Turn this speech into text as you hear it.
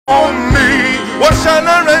me. What shall I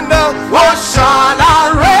render? What shall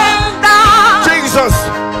I render? Jesus,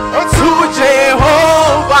 To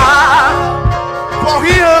Jehovah, for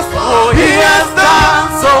he has done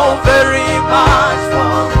so very much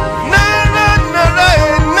for me.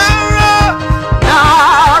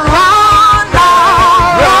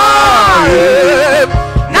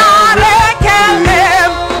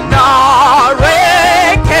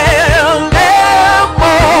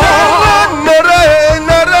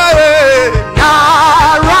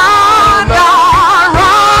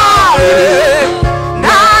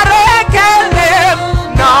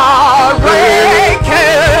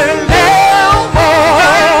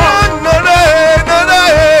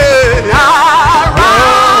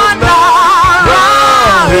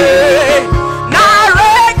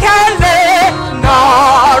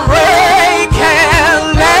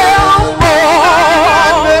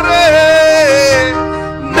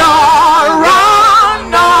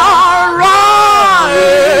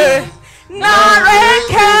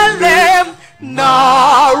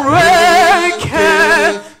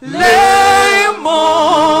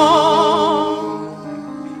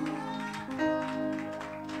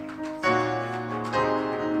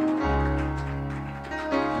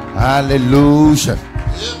 Hallelujah.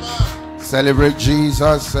 Celebrate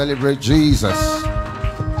Jesus, celebrate Jesus.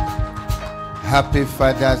 Happy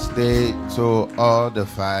Father's Day to all the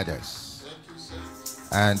fathers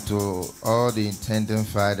and to all the intending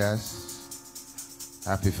fathers.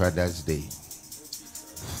 Happy Father's Day.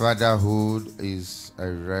 Fatherhood is a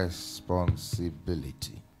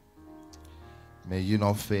responsibility. May you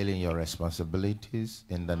not fail in your responsibilities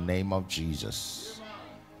in the name of Jesus.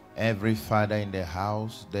 Every father in the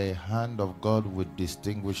house, the hand of God will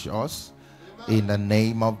distinguish us in the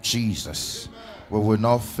name of Jesus. We will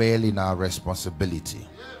not fail in our responsibility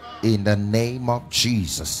in the name of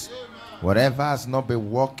Jesus. Whatever has not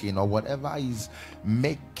been working or whatever is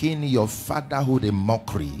making your fatherhood a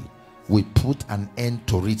mockery, we put an end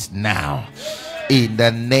to it now in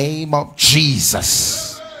the name of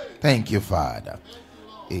Jesus. Thank you, Father.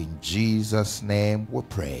 In Jesus' name we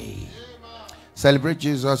pray. Celebrate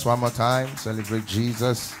Jesus one more time. Celebrate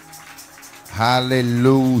Jesus.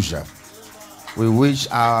 Hallelujah. We wish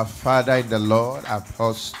our Father in the Lord,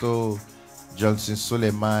 Apostle Johnson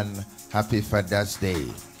Suleiman, happy Father's Day.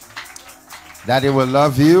 Daddy will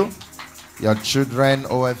love you. Your children,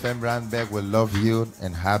 OFM Brandberg, will love you,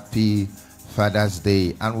 and happy Father's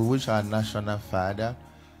Day. And we wish our national father,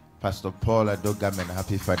 Pastor Paul Adogamen,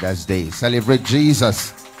 happy Father's Day. Celebrate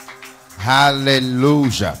Jesus.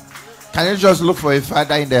 Hallelujah. Can you just look for a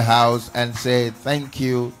father in the house and say, thank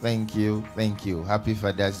you, thank you, thank you. Happy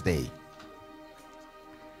Father's Day.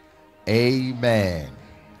 Amen.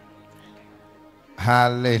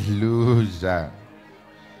 Hallelujah.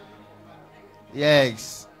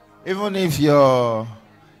 Yes. Even if you're...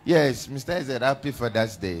 Yes, Mr. said, happy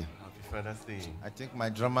Father's Day. Happy Father's Day. I think my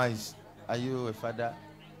drummer is... Are you a father?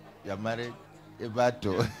 You're married?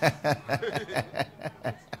 Ebato.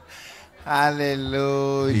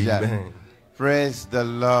 Hallelujah. Amen. Praise the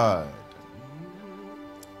Lord.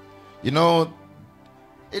 You know,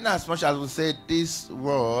 in as much as we say this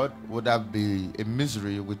world would have been a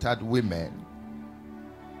misery without women,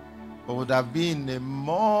 it would have been a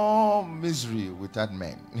more misery without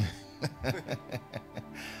men.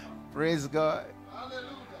 Praise God.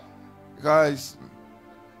 Hallelujah. Because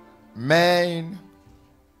men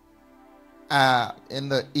are in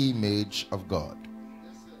the image of God.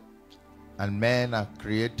 And men are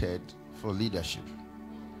created for leadership.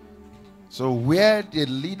 So where the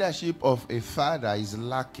leadership of a father is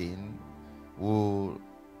lacking, the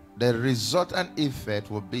resultant effect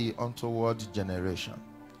will be untoward generation.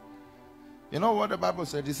 You know what the Bible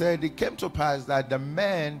said? It said it came to pass that the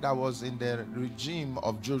man that was in the regime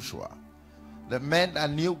of Joshua, the men that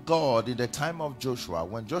knew God in the time of Joshua,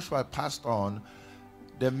 when Joshua passed on,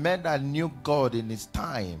 the men that knew God in his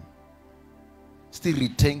time still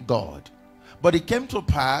retained God. But it came to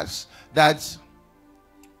pass that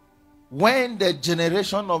when the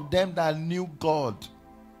generation of them that knew God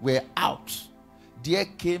were out, there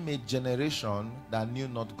came a generation that knew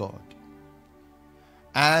not God.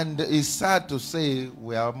 And it's sad to say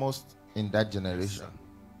we are almost in that generation.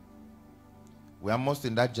 We are almost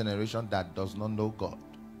in that generation that does not know God.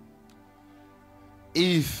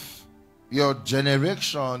 If your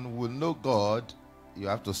generation will know God, you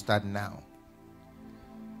have to start now.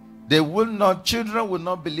 Children will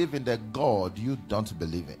not believe in the God you don't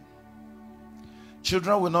believe in.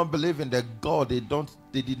 Children will not believe in the God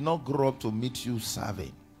they did not grow up to meet you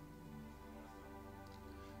serving.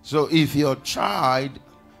 So if your child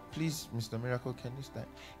Please, Mr. Miracle, can you stand?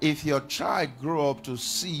 If your child grow up to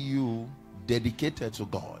see you dedicated to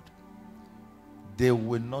God, they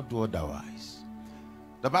will not do otherwise.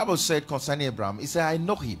 The Bible said concerning Abraham, he said, I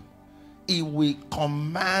know him. He will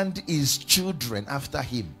command his children after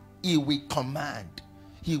him. He will command.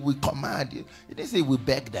 He will command. He didn't say he will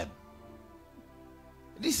beg them.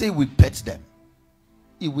 He didn't say he will pet them.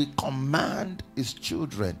 He will command his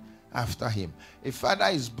children after him. A father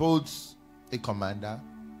is both a commander,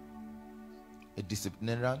 a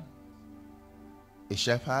disciplinarian, a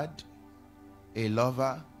shepherd, a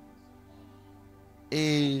lover,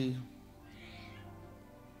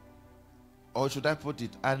 or should I put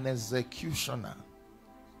it, an executioner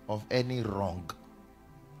of any wrong.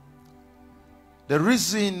 The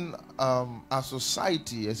reason our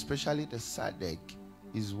society, especially the SADC,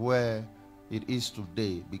 is where it is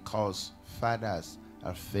today because fathers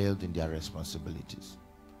have failed in their responsibilities.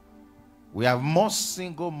 We have more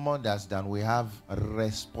single mothers than we have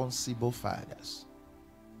responsible fathers.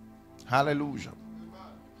 Hallelujah.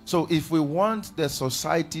 So if we want the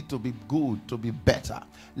society to be good, to be better,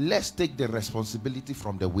 let's take the responsibility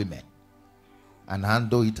from the women and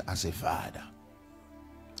handle it as a father.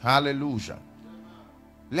 Hallelujah.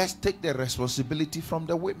 Let's take the responsibility from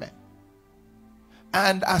the women.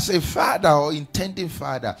 And as a father or intending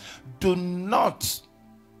father, do not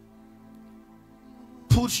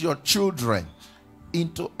put your children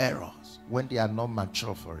into errors when they are not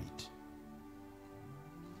mature for it.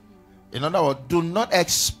 In other words, do not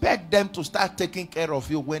expect them to start taking care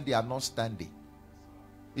of you when they are not standing.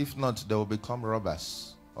 If not, they will become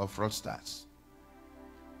robbers or fraudsters.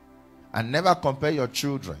 And never compare your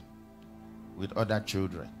children with other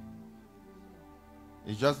children.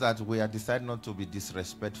 It's just that we have decided not to be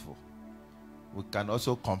disrespectful. We can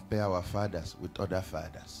also compare our fathers with other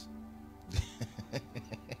fathers.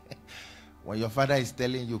 When your father is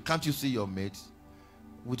telling you, can't you see your mate?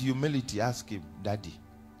 With humility, ask him, Daddy,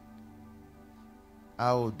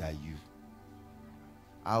 how old are you?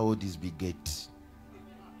 How old is Bigate?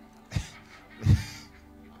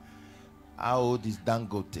 How old is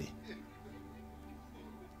Dangote?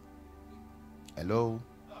 Hello?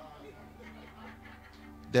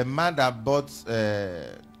 The man that bought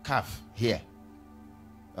calf here,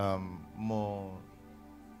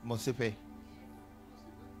 Mosipe,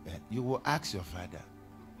 you will ask your father,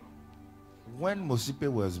 when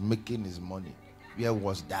Mosipe was making his money, where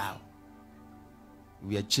was thou?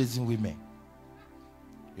 We are chasing women.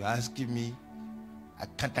 You're asking me,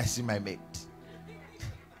 can't I see my mate?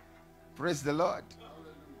 Praise the Lord.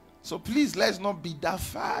 So please, let's not be that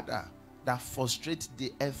father that frustrates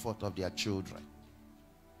the effort of their children.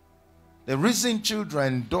 The reason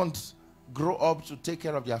children don't grow up to take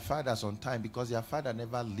care of their fathers on time because their father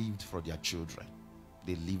never lived for their children.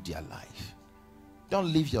 They live their life.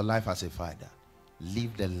 Don't live your life as a father.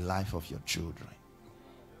 Live the life of your children.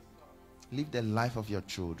 Live the life of your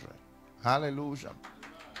children. Hallelujah.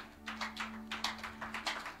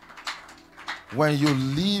 When you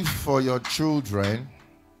live for your children,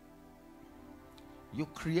 you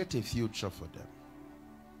create a future for them.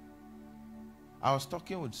 I was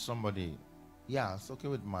talking with somebody. I was talking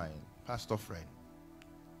with my pastor friend.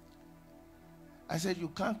 I said, you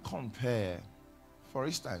can't compare. For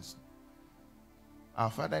instance, our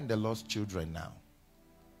father in the Lord's children now.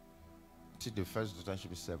 The first daughter should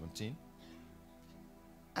be 17.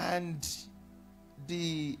 And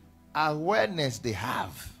the awareness they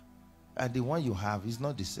have and the one you have is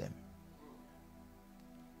not the same.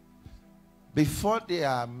 Before they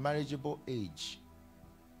are marriageable age,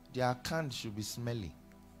 their account should be smelly.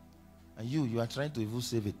 And you are trying to even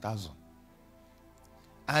save 1,000.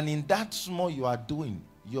 And in that small you are doing,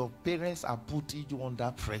 your parents are putting you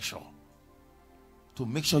under pressure to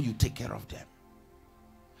make sure you take care of them.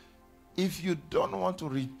 If you don't want to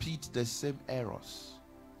repeat the same errors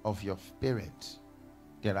of your parents,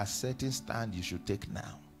 there are certain stands you should take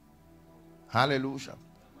now. Hallelujah.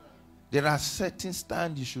 There are certain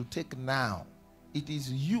stands you should take now. It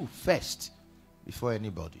is you first before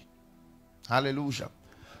anybody. Hallelujah.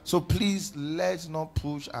 So please, let's not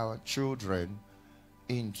push our children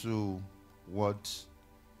into what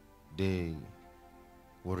they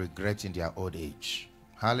will regret in their old age.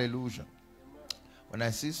 Hallelujah. When I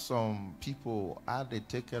see some people, how they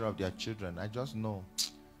take care of their children, I just know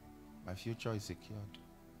my future is secured.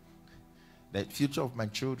 The future of my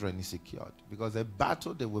children is secured. Because the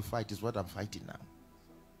battle they will fight is what I'm fighting now.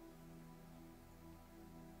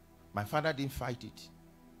 My father didn't fight it.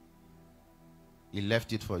 He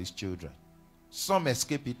left it for his children. Some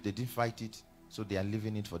escape it, they didn't fight it, so they are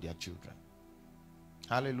leaving it for their children.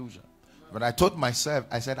 Hallelujah. But I told myself,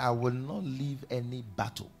 I said, I will not leave any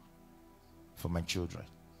battle for my children.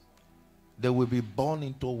 They will be born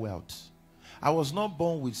into wealth. I was not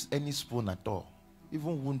born with any spoon at all.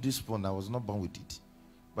 Even wounded spoon, I was not born with it.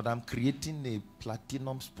 But I'm creating a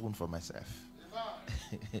platinum spoon for myself.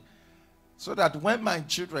 So that when my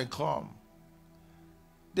children come,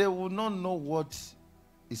 they will not know what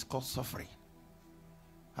is called suffering.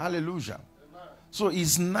 Hallelujah. Amen. So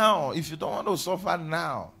it's now. If you don't want to suffer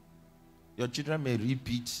now, your children may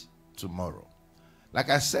repeat tomorrow. Like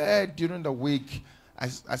I said during the week, I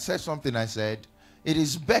said something. I said, it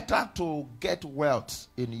is better to get wealth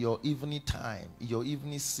in your evening time, in your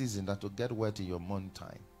evening season, than to get wealth in your morning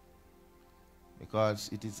time. Because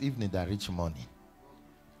it is evening that reach morning.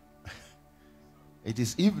 It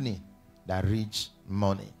is evening that reach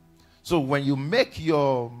morning. So when you make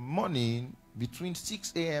your money between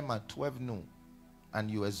 6 a.m. and 12 noon, and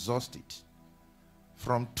you exhaust it,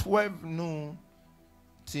 from 12 noon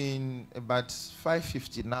till about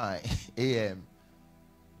 5:59 a.m.,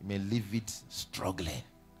 you may leave it struggling.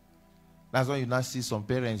 That's why you now see some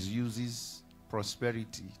parents uses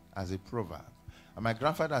prosperity as a proverb. And my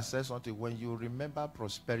grandfather said something, when you remember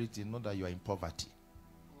prosperity, know that you are in poverty.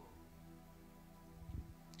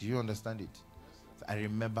 Do you understand it? Yes, I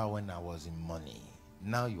remember when I was in money.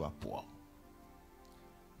 Now you are poor.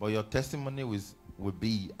 But your testimony will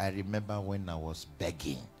be, I remember when I was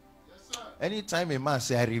begging. Yes, sir. Anytime a man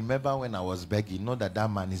say, I remember when I was begging, know that that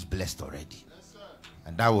man is blessed already. Yes, sir.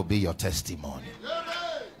 And that will be your testimony. Amen.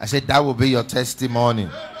 I said that will be your testimony.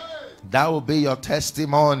 Amen. That will be your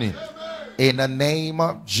testimony. Amen. In the name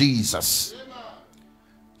of Jesus. Amen.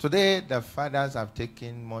 Today, the fathers have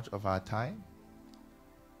taken much of our time.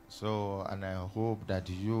 So, and I hope that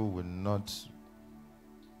you will not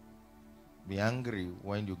be angry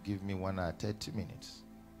when you give me 1 hour 30 minutes.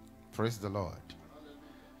 Praise the Lord.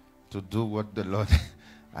 To do what the Lord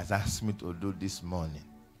has asked me to do this morning.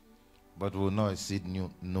 But we will not exceed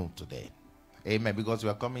noon today. Amen. Because we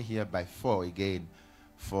are coming here by 4 again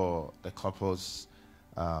for the couples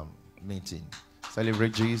meeting.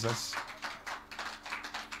 Celebrate Jesus.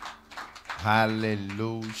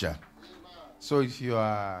 Hallelujah. So if you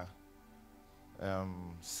are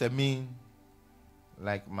semi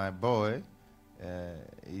like my boy,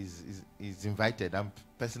 is invited. I'm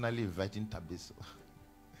personally inviting Tabiso.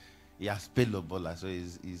 He has paid Lobola, so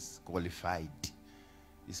he's qualified.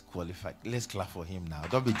 He's qualified. Let's clap for him now.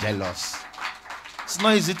 Don't be jealous. It's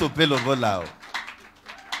not easy to pay Lobola.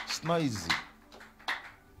 It's not easy.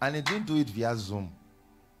 And he didn't do it via Zoom.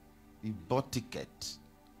 He bought ticket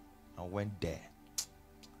and went there.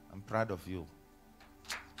 I'm proud of you.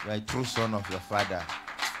 You are a true son of your father.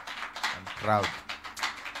 I'm proud.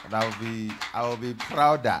 And I will be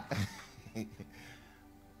prouder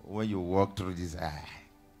when you walk through this eye.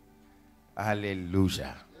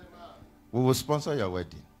 Hallelujah. Amen. We will sponsor your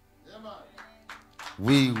wedding. Amen.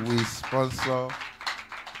 We will sponsor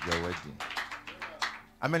your wedding. Amen.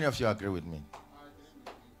 How many of you agree with me?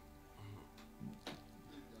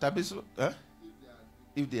 Tabiso, huh?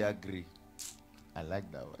 If they agree. I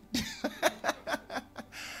like that one.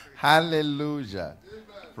 Hallelujah. Amen.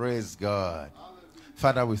 Praise God. Hallelujah.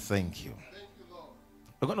 Father, we thank you. Thank you, Lord.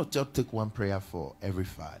 We're going to just take one prayer for every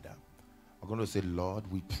father. We're going to say,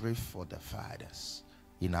 Lord, we pray for the fathers.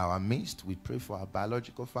 In our midst, we pray for our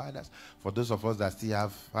biological fathers. For those of us that still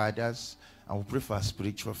have fathers, and we pray for our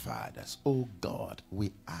spiritual fathers. Oh God,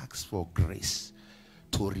 we ask for grace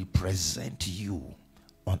to represent you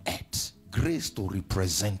on earth. Grace to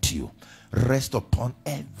represent you. Rest upon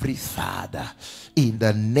every father in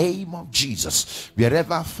the name of Jesus.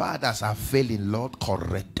 Wherever fathers are failing, Lord,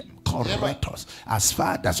 correct them. Correct us as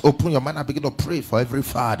fathers. Open your mind and begin to pray for every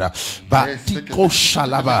father. Batiko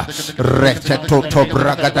shalaba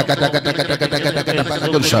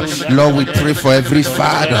Lord, we pray for every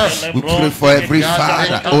father. We pray for every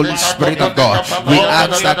father. Holy Spirit of God, we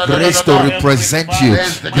ask that grace to represent you,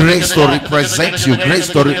 grace to represent you, grace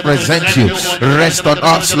to represent you. Rest on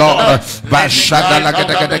us, Lord.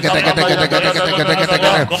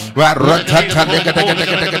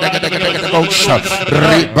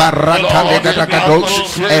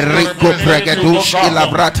 Enrico Pregadush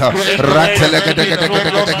Ilabrata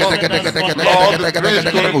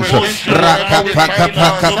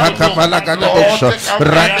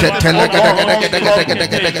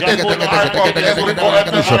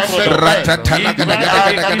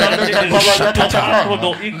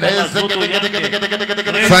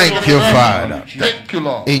Thank you, Father. Thank you,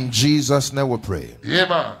 Lord. In Jesus' name we pray.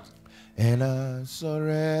 Amen. And I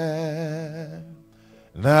surrender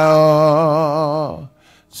now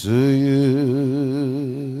to you,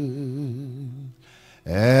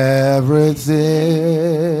 everything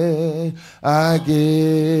I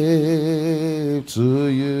give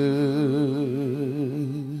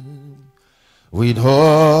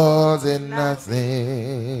withholding nothing,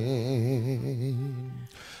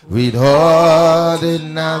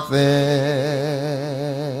 withholding nothing,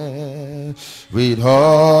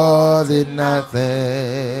 withholding nothing,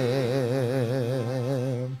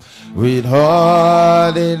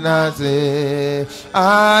 withholding nothing.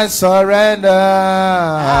 I surrender,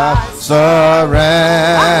 I surrender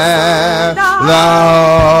all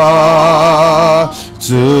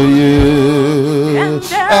to you.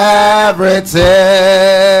 Everything,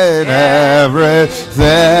 everything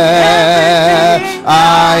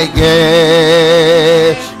I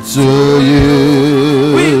give to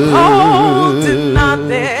you. Withholding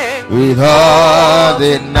nothing,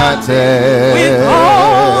 withholding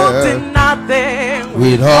nothing,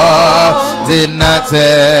 withholding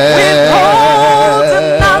nothing, withholding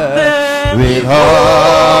nothing,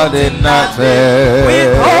 withholding nothing, withholding nothing,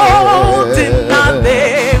 withholding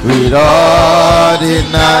nothing, withholding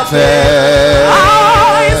nothing.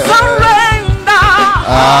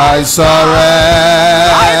 I surrender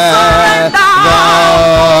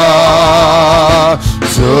all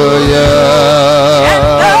to you. And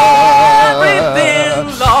everything,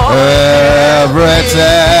 Lord,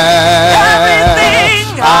 everything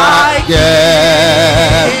I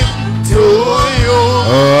give to you.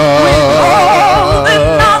 Withholding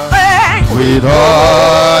nothing,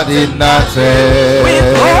 withholding nothing,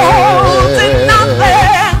 withholding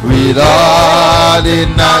nothing,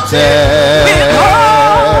 withholding nothing,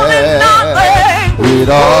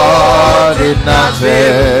 withholding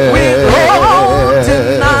nothing,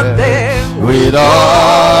 withholding nothing,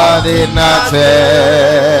 withholding nothing.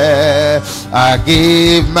 I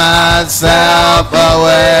give myself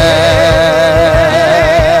away.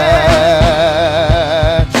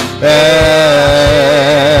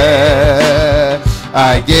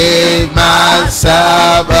 I give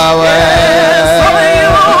myself away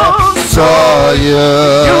so you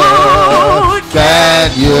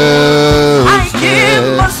can use I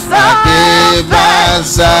give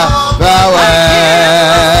myself away.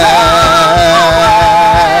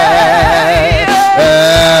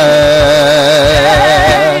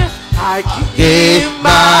 I give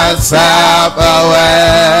myself away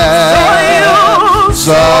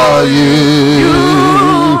so you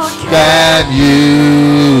can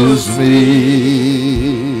use me.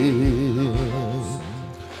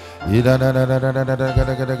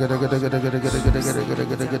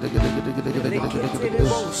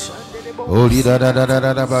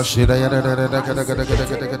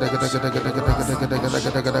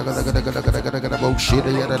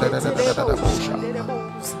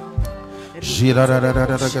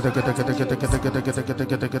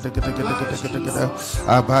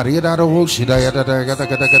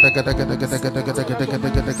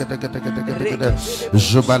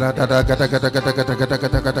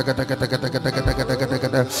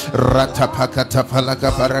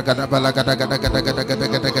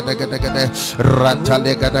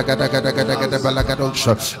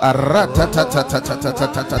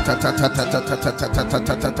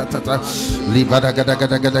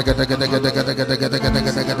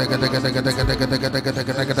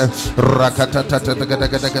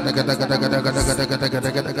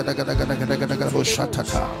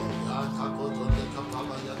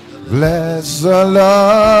 Bless the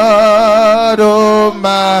Lord, oh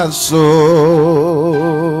my soul,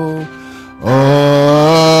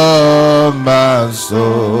 oh my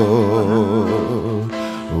soul.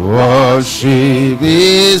 Worship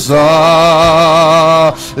His holy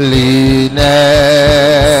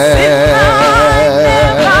name.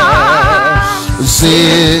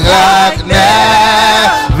 Sing like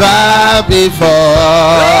never before.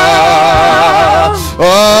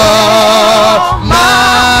 Oh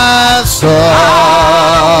my soul,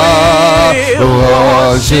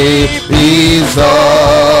 worship His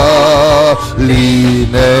holy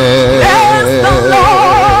name. Bless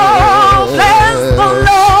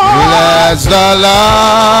the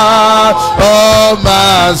Lord, oh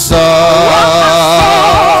my soul,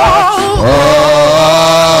 oh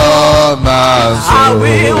my soul. I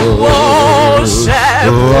will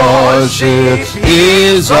worship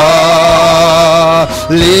His holy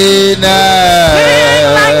name.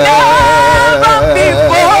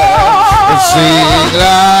 Sing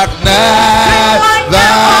like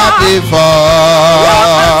never before.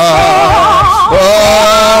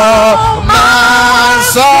 Oh my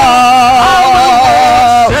soul,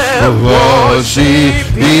 worship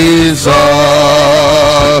His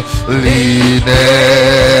holy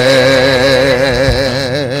name.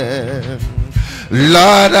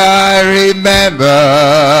 Lord, I remember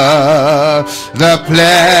the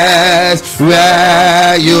place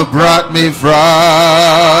where you brought me from.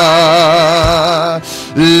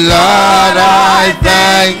 Lord, I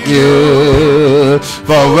thank you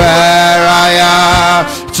for where I am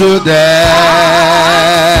today.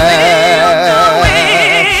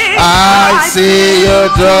 I see you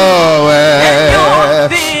doing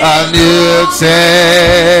a new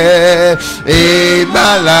thing in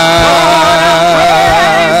my life.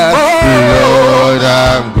 Lord,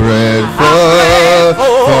 I'm grateful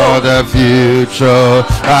for the future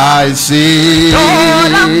I see.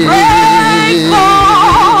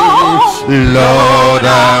 Lord,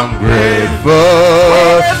 I'm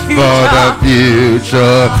grateful for the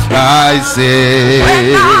future I see.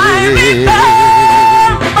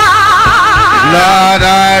 Lord,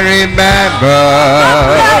 I remember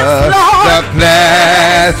the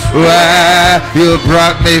place where you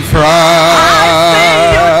brought me from.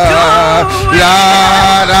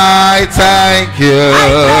 Lord, I thank you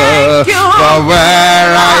for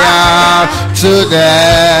where I am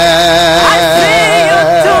today.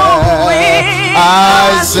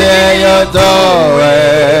 I see you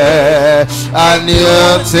doing a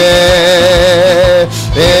new thing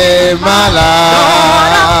in my life.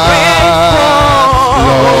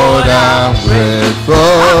 Lord, I'm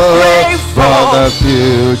grateful for the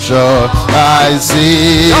future I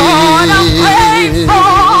see.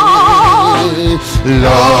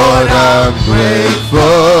 Lord, I'm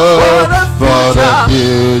grateful for the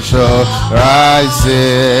future I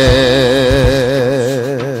see.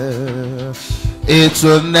 It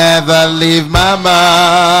will never leave my mind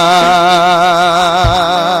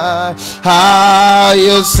how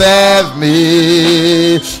you save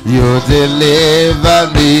me. You deliver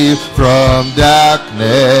me from darkness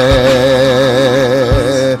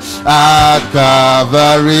at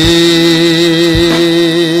Calvary.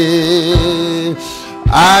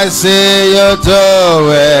 I see you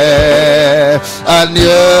doing a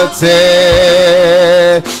new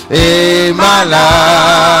thing in my life.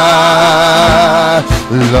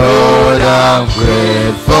 Lord, I'm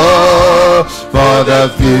grateful for the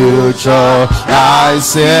future I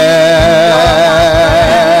see.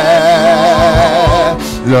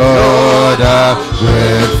 Lord, I'm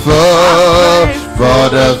grateful for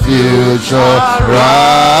the future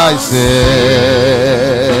I see.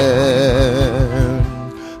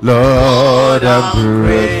 Lord, I'm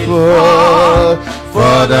grateful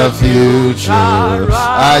for the future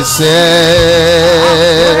I say.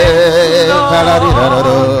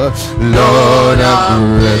 Lord,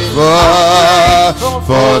 I'm grateful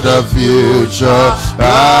for the future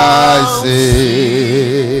I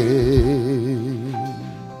see.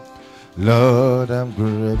 Lord, I'm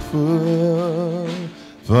grateful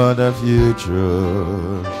for the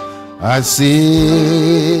future I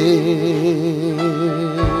see.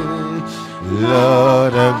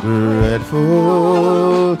 Lord, I'm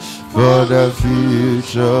grateful for the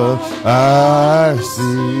future I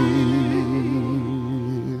see.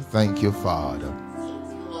 Thank you, Father.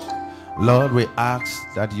 Lord, we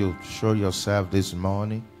ask that you show yourself this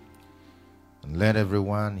morning and let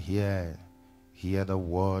everyone hear the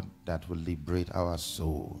word that will liberate our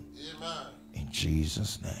soul. Amen. In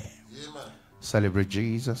Jesus' name. Amen. Celebrate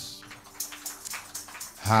Jesus.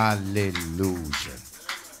 Hallelujah.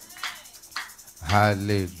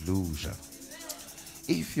 Hallelujah.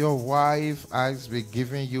 If your wife has been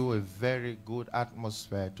giving you a very good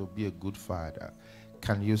atmosphere to be a good father,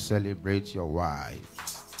 can you celebrate your wife?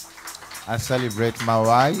 I celebrate my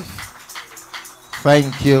wife.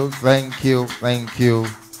 Thank you for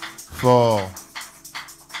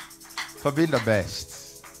being the best.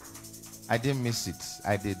 I didn't miss it.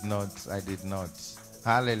 I did not.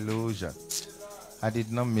 Hallelujah. I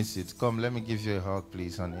did not miss it. Come, let me give you a hug,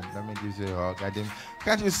 please, honey. Let me give you a hug.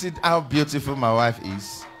 Can't you see how beautiful my wife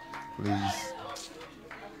is? Please.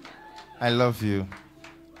 I love you.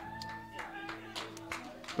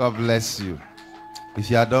 God bless you.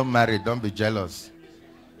 If you are not married, don't be jealous.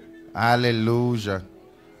 Hallelujah.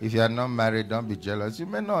 If you are not married, don't be jealous. You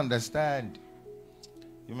may not understand.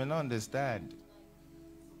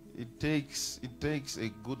 It takes a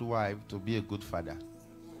good wife to be a good father.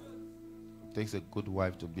 It takes a good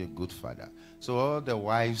wife to be a good father. So all the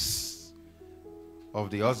wives of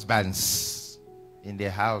the husbands in the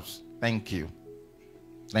house, thank you.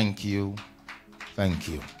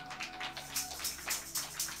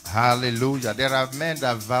 Hallelujah. There are men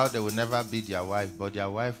that vow they will never beat their wife, but their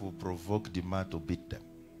wife will provoke the man to beat them.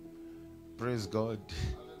 Praise God.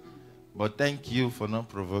 But thank you for not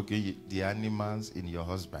provoking the animals in your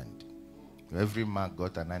husband. Every man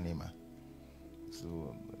got an animal.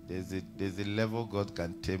 So there's a level God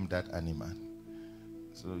can tame that animal.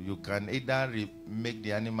 So you can either make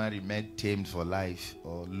the animal remain tamed for life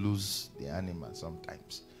or lose the animal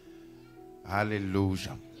sometimes.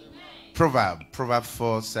 Hallelujah. Proverb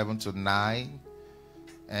 4:7-9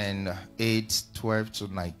 and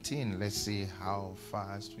 8:12-19. Let's see how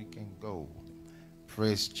fast we can go.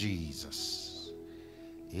 Praise Jesus.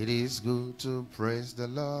 It is good to praise the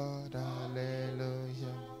Lord.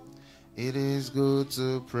 Hallelujah. It is good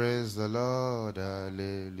to praise the Lord.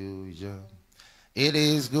 Hallelujah. It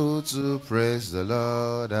is good to praise the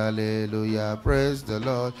Lord. Hallelujah. Praise the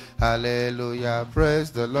Lord. Hallelujah.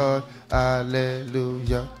 Praise the Lord.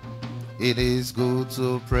 Hallelujah. It is good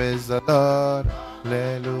to praise the Lord.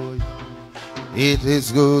 Hallelujah. It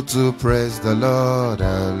is good to praise the Lord.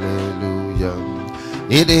 Hallelujah.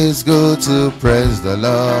 It is good to praise the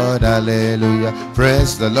Lord. Hallelujah.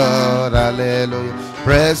 Praise the Lord. Hallelujah.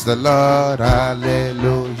 Praise the Lord.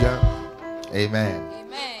 Hallelujah. Amen.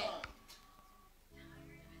 Amen.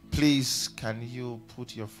 Please, can you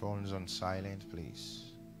put your phones on silent,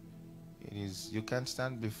 please? You can't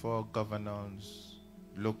stand before governors,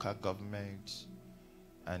 local governments,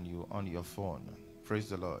 and you on your phone. Praise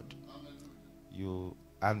the Lord.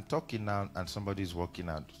 I'm talking now and somebody's walking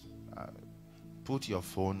out. Put your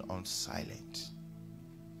phone on silent.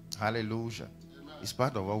 Hallelujah. It's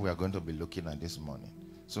part of what we are going to be looking at this morning.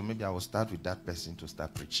 So maybe I will start with that person to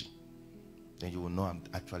start preaching. Then you will know I'm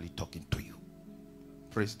actually talking to you.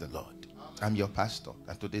 Praise the Lord. I'm your pastor,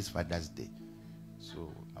 and today's Father's Day.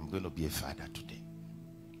 So I'm going to be a father today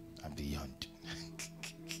and beyond.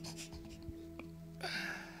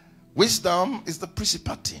 Wisdom is the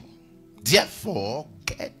principal thing. Therefore,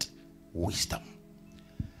 get wisdom.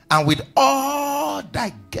 And with all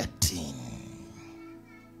thy getting,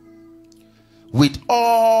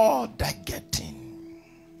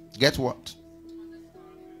 get what?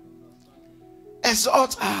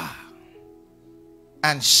 Exalt her,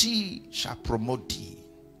 and she shall promote thee.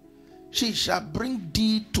 She shall bring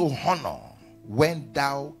thee to honor when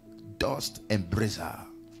thou dost embrace her.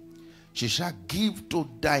 She shall give to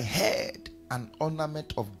thy head an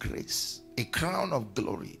ornament of grace, a crown of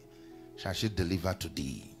glory shall she deliver to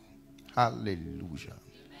thee. Hallelujah.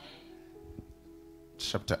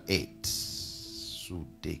 Chapter 8.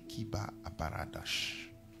 Sudekiba Abaradash.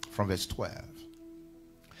 From verse 12.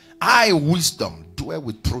 I, wisdom, dwell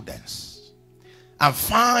with prudence, and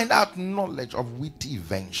find out knowledge of witty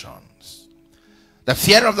inventions. The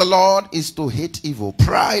fear of the Lord is to hate evil,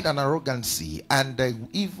 pride and arrogancy, and the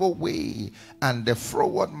evil way, and the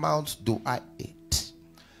froward mouth do I hate.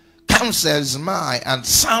 Counsel is mine, and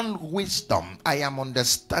sound wisdom. I am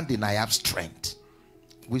understanding, I have strength.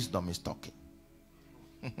 Wisdom is talking.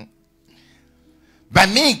 By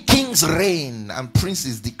me kings reign and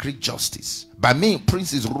princes decree justice. By me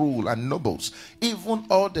princes rule and nobles, even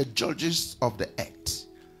all the judges of the earth.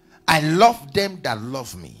 I love them that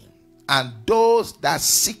love me, and those that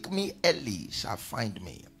seek me early shall find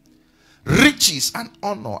me. Riches and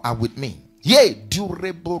honor are with me, yea,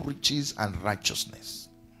 durable riches and righteousness.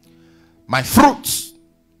 My fruits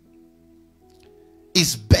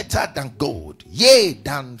is better than gold, yea,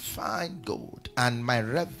 than fine gold, and my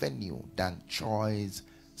revenue than choice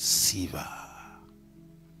silver.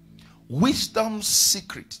 Wisdom's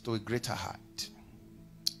secret to a greater height.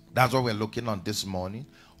 That's what we're looking on this morning.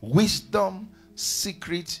 Wisdom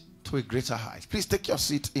secret to a greater height. Please take your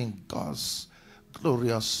seat in God's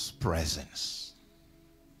glorious presence.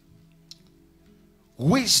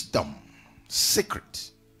 Wisdom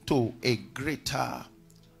secret to a greater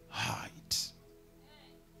height.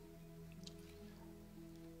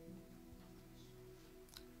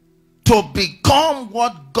 To become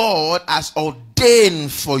what God has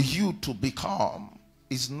ordained for you to become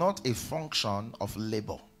is not a function of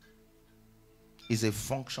labor. It's a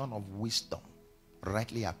function of wisdom,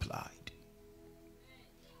 rightly applied.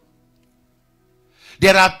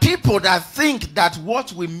 There are people that think that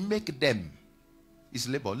what will make them is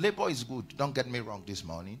labor. Labor is good, don't get me wrong this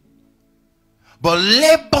morning. But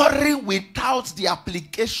laboring without the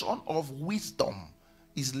application of wisdom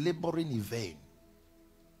is laboring in vain.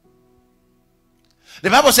 The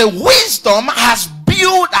Bible says wisdom has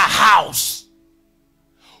built a house.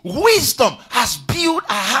 Wisdom has built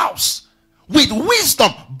a house. With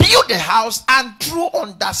wisdom, build a house, and through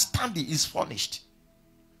understanding is furnished.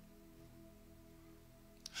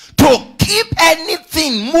 To keep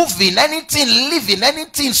anything moving, anything living,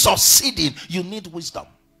 anything succeeding, you need wisdom.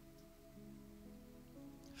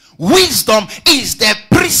 Wisdom is the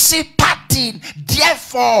principal thing.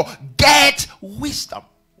 Therefore, get wisdom.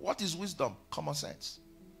 What is wisdom? Common sense.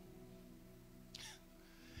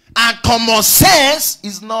 And common sense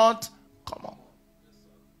is not common.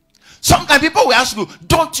 Sometimes people will ask you,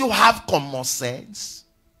 don't you have common sense?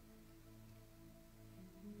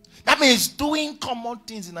 That means doing common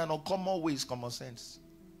things in an uncommon way is common sense.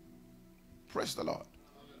 Praise the Lord.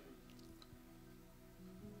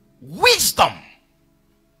 Wisdom.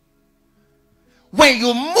 When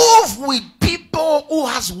you move with people who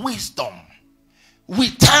has wisdom,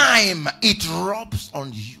 with time it rubs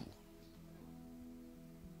on you.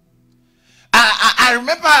 I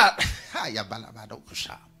remember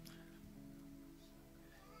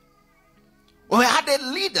we had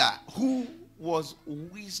a leader who was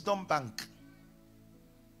wisdom bank.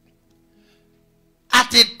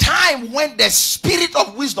 At a time when the spirit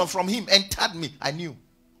of wisdom from him entered me, I knew.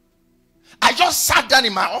 I just sat down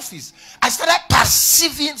in my office. I started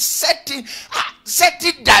perceiving certain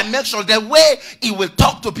dimensions, the way he will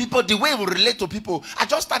talk to people, the way he will relate to people. I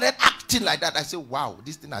just started acting like that. I said, wow,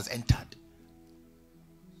 this thing has entered.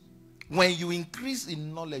 When you increase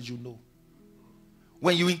in knowledge, you know.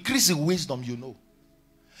 When you increase in wisdom, you know.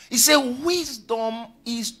 He said, wisdom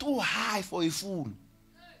is too high for a fool.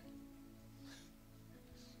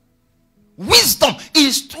 Wisdom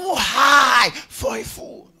is too high for a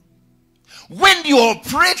fool. When you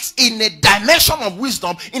operate in a dimension of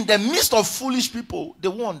wisdom in the midst of foolish people, they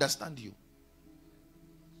won't understand you.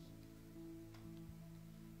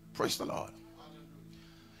 Praise the Lord.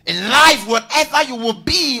 In life, whatever you will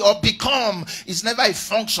be or become is never a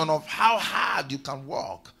function of how hard you can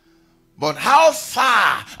work, but how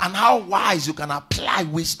far and how wise you can apply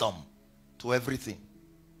wisdom to everything.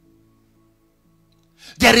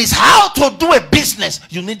 There is how to do a business,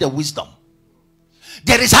 you need the wisdom.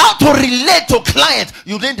 There is how to relate to clients,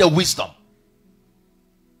 you need the wisdom.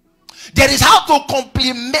 There is how to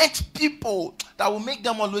compliment people that will make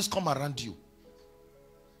them always come around you.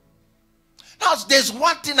 Now, there's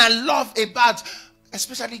one thing I love about,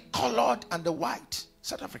 especially colored and the white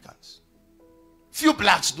South Africans. Few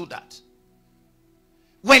blacks do that.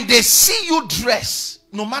 When they see you dress,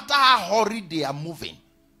 no matter how hurried they are moving,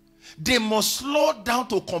 they must slow down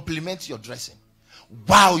to compliment your dressing.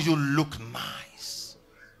 Wow, you look nice.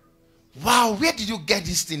 Wow, where did you get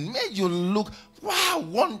this thing? Man, you look, wow,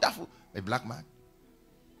 wonderful. A black man.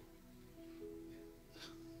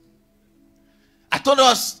 I told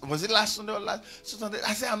us, was it last Sunday or last Sunday?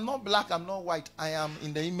 I said, I'm not black, I'm not white. I am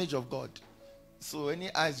in the image of God. So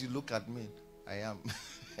any eyes you look at me, I am.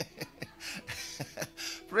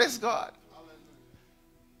 Praise God.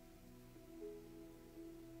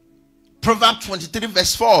 Proverbs 23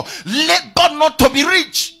 verse 4. Let God not to be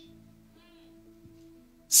rich.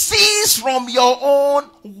 Cease from your own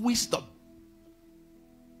wisdom.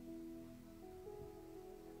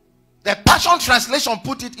 The Passion Translation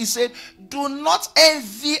put it, he said, do not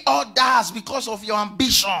envy others because of your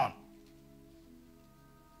ambition.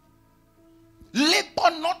 Labor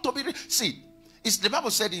not to be rich. See, it's the Bible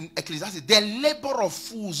said in Ecclesiastes, the labor of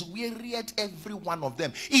fools wearieth every one of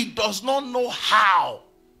them. He does not know how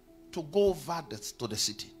to go over to the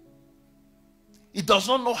city. He does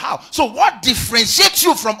not know how. So what differentiates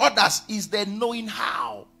you from others is the knowing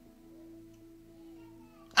how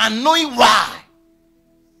and knowing why.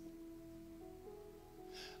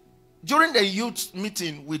 During the youth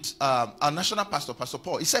meeting with our national pastor, Pastor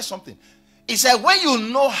Paul, he said something. He said, when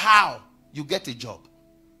you know how, you get a job.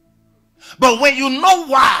 But when you know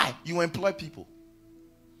why, you employ people.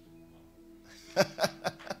 That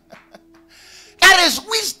is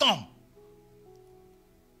wisdom.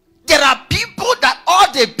 There are people that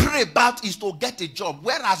all they pray about is to get a job,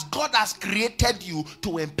 whereas God has created you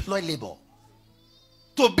to employ labor,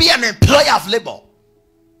 to be an employer of labor.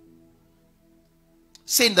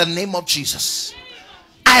 Say, in the name of Jesus,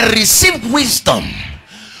 I receive wisdom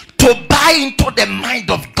to buy into the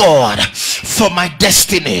mind of God for my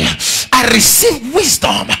destiny. I receive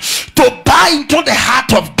wisdom to buy into the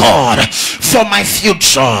heart of God for my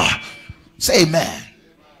future. Say amen.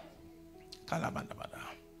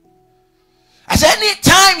 As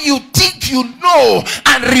anytime you think you know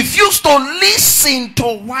and refuse to listen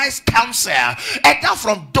to wise counsel, either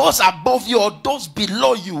from those above you or those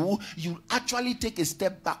below you, you actually take a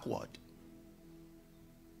step backward.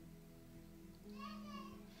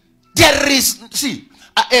 There is, see,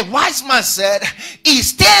 a wise man said, he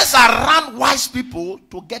stays around wise people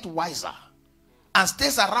to get wiser, and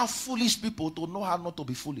stays around foolish people to know how not to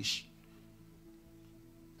be foolish.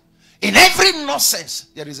 In every nonsense,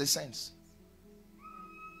 there is a sense.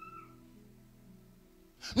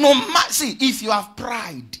 No matter, see, if you have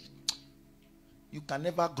pride, you can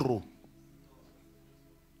never grow.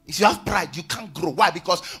 If you have pride, you can't grow. Why?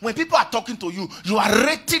 Because when people are talking to you, you are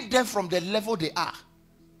rating them from the level they are.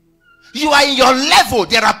 You are in your level.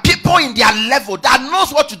 There are people in their level that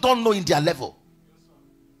knows what you don't know in their level.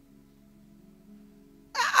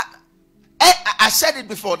 I said it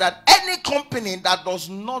before that any company that does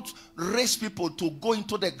not raise people to go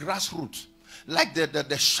into the grassroots, like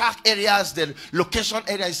the shark areas, the location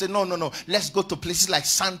areas, say no, let's go to places like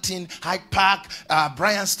Santin, Hyde Park,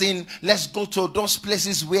 Bryanston. Let's go to those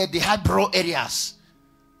places where the highbrow areas.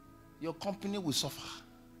 Your company will suffer,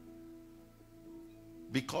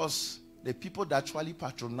 because the people that actually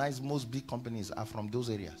patronize most big companies are from those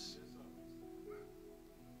areas.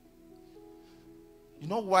 You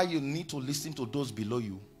know why you need to listen to those below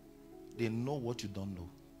you? They know what you don't know,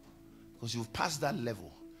 because you've passed that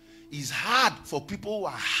level. It's hard for people who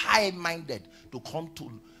are high-minded to come to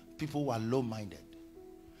people who are low-minded.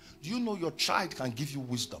 Do you know your child can give you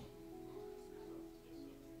wisdom?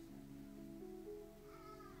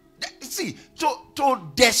 See, to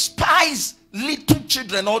despise little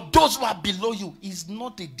children or those who are below you is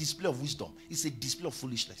not a display of wisdom. It's a display of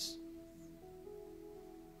foolishness.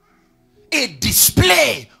 A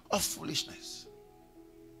display of foolishness.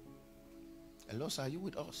 Hello, sir, are you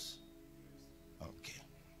with us? Okay.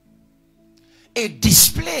 A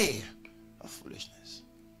display of foolishness.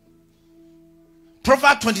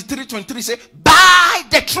 Proverbs 23:23 says, buy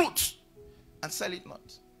the truth and sell it not.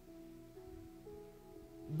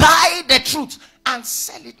 Buy the truth and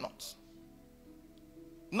sell it not.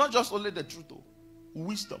 Not just only the truth, though.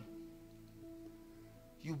 Wisdom.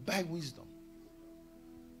 You buy wisdom.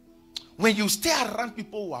 When you stay around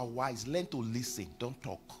people who are wise, learn to listen, don't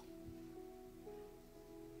talk.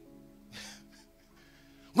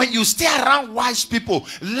 When you stay around wise people,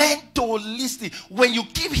 learn to listen. When you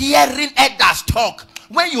keep hearing elders talk,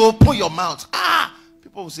 when you open your mouth,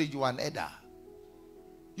 people will say you are an elder.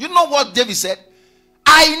 You know what David said?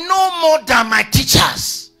 I know more than my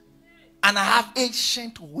teachers, and I have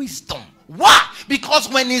ancient wisdom. Why? Because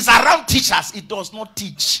when he's around teachers, it does not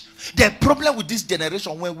teach. The problem with this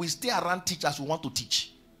generation, when we stay around teachers, we want to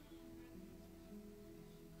teach.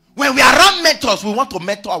 When we are around mentors, we want to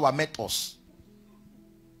mentor our mentors.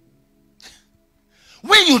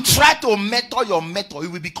 When you try to mentor your mentor,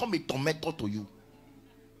 it will become a tormentor to you.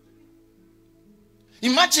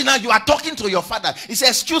 Imagine now you are talking to your father. He says,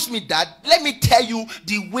 excuse me, dad, let me tell you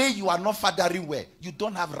the way you are not fathering well. You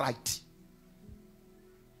don't have right.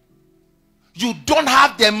 You don't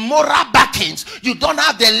have the moral backings. You don't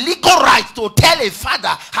have the legal right to tell a father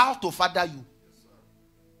how to father you.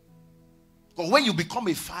 But when you become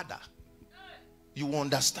a father, you will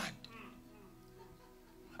understand.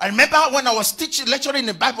 I remember when I was lecturing in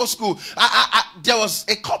the Bible school, there was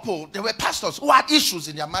a couple, there were pastors who had issues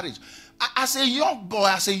in their marriage. As a young boy,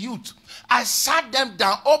 as a youth, I sat them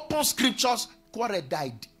down, open scriptures, quarrel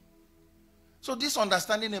died. So this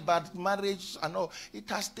understanding about marriage and all, it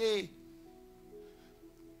has stayed.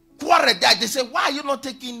 Quarrel died. They said, why are you not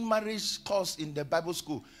taking marriage course in the Bible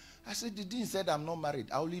school? I said, the dean said I'm not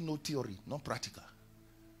married. I only know theory, not practical.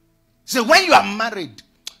 So when you are married,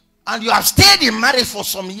 and you have stayed in marriage for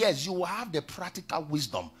some years, you will have the practical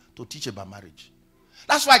wisdom to teach about marriage.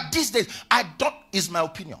 That's why these days, is my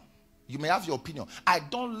opinion. You may have your opinion. I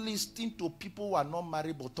don't listen to people who are not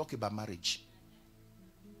married but talk about marriage.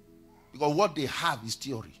 Because what they have is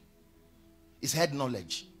theory. It's head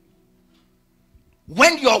knowledge.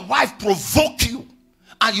 When your wife provokes you,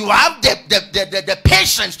 and you have the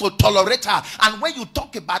patience to tolerate her, and when you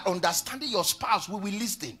talk about understanding your spouse, we will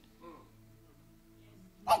listen.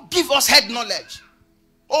 Don't give us head knowledge.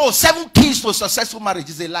 7 keys to successful marriage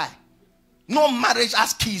is a lie. No marriage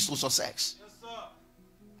has keys to success. Yes, sir.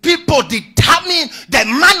 People determine the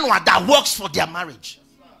manual that works for their marriage.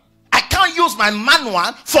 Yes, I can't use my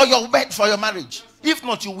manual for your marriage. Yes, if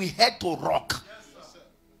not, you will head to rock. Yes,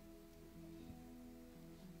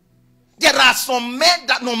 there are some men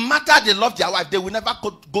that no matter they love their wife, they will never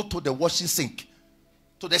go to the washing sink,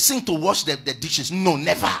 to the sink to wash the dishes. No,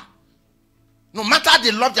 never. No matter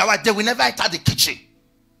they love their wife, they will never enter the kitchen.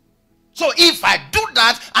 So if I do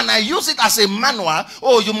that and I use it as a manual,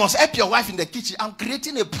 you must help your wife in the kitchen, I'm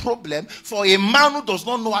creating a problem for a man who does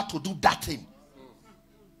not know how to do that thing.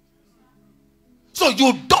 So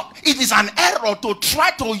it is an error to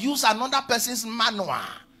try to use another person's manual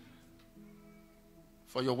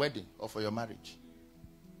for your wedding or for your marriage.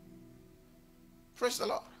 Praise the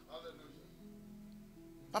Lord.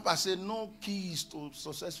 Papa said no keys to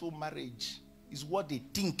successful marriage. Is what they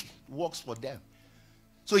think works for them.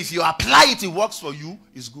 So if you apply it, it works for you,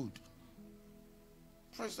 it's good.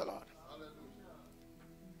 Praise the Lord. Hallelujah.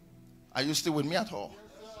 Are you still with me at all?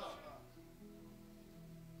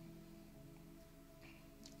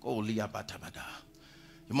 You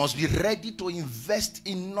must be ready to invest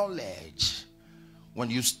in knowledge. When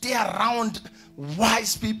you stay around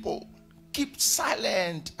wise people, keep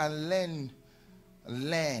silent and learn.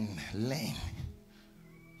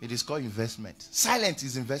 It is called investment. Silence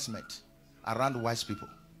is investment around wise people.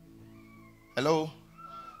 Hello?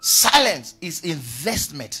 Silence is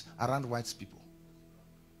investment around wise people.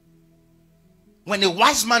 When a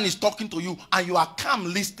wise man is talking to you and you are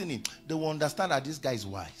calm listening, they will understand that this guy is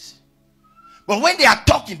wise. But when they are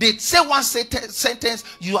talking, they say one sentence,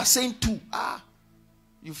 you are saying two.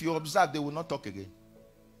 If you observe, they will not talk again.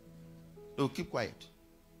 They will keep quiet.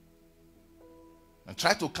 And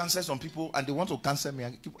try to cancel some people, and they want to cancel me.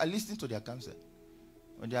 I listen to their counsel.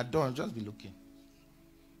 When they are done, just be looking.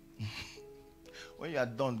 When you are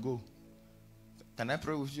done, go. Can I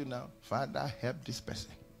pray with you now? Father, help this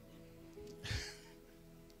person.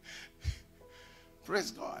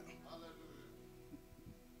 Praise God.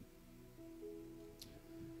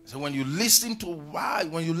 So when you listen to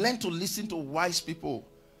when you learn to listen to wise people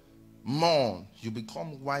more, you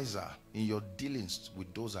become wiser in your dealings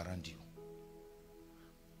with those around you.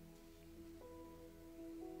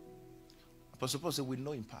 Apostle Paul said, we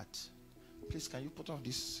know in part. Please, can you put off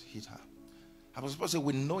this heater? Apostle Paul said,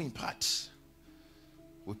 we know in part.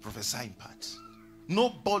 We prophesy in part.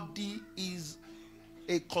 Nobody is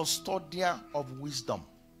a custodian of wisdom.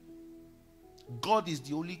 God is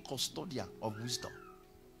the only custodian of wisdom.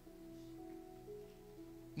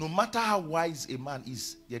 No matter how wise a man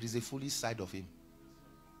is, there is a foolish side of him.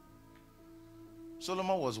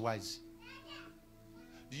 Solomon was wise.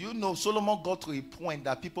 Do you know Solomon got to a point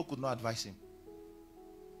that people could not advise him?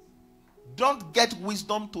 Don't get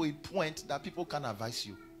wisdom to a point that people can advise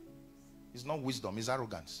you. It's not wisdom, it's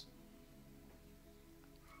arrogance.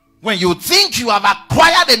 When you think you have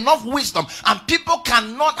acquired enough wisdom and people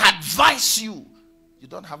cannot advise you, you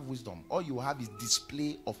don't have wisdom. All you have is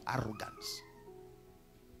display of arrogance.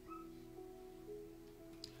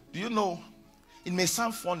 Do you know, it may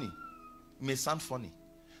sound funny. It may sound funny.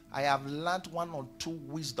 I have learned 1 or 2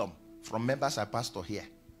 wisdom from members I pastor here.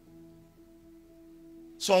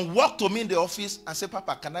 Some walk to me in the office and say,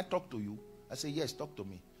 Papa, can I talk to you? I say, yes, talk to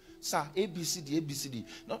me. Sir, ABCD, ABCD.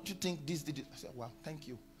 Don't you think this did it? I said, wow, thank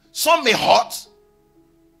you. Some may hurt.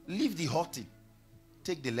 Leave the hurting.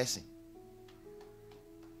 Take the lesson.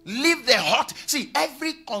 Leave the hurt. See,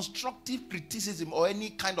 every constructive criticism or any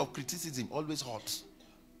kind of criticism always hurts.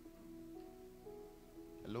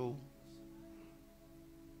 Hello?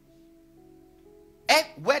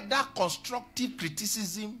 Whether constructive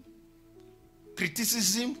criticism,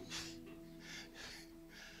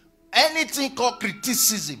 anything called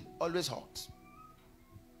criticism always hurts.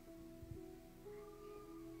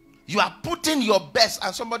 You are putting your best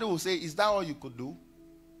and somebody will say, is that all you could do?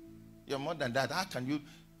 You're more than that. How can you?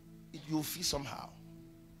 You'll feel somehow.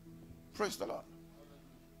 Praise the Lord.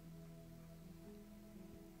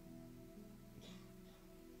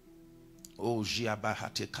 Oh,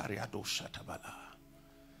 Jiabahate Kariado Shatabala.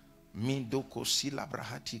 Mindoko Sila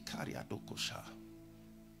Brahati Kariadoko Sha.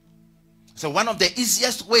 So one of the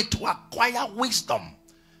easiest way to acquire wisdom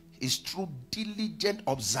is through diligent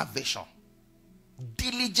observation.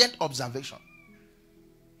 Diligent observation.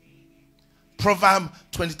 Proverbs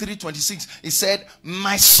 23:26, it said,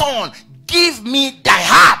 my son, give me thy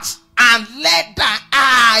heart and let thy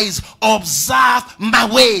eyes observe my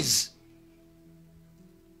ways.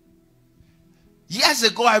 Years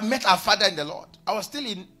ago, I met our father in the Lord. I was still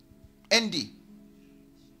in ND.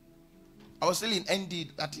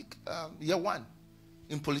 I think, year 1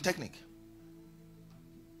 in Polytechnic.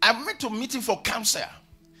 I went to meet him for counsel.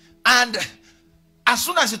 And as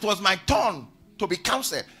soon as it was my turn to be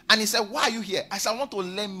counseled, and he said, why are you here? I said, I want to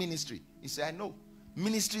learn ministry. He said, I know.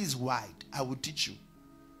 Ministry is wide. I will teach you.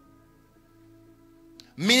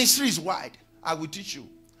 Ministry is wide. I will teach you.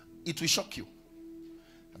 It will shock you.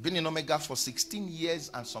 I've been in Omega for 16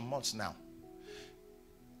 years and some months now.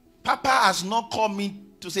 Papa has not called me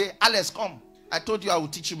to say, Alex, come. I told you I will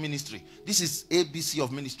teach you ministry. This is ABC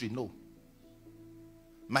of ministry. No.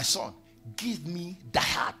 My son, give me thy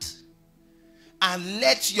heart and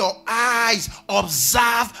let your eyes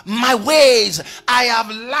observe my ways. I have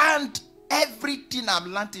learned everything I've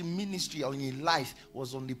learned in ministry or in life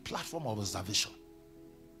was on the platform of observation.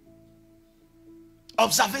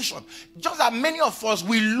 Observation. Just that many of us,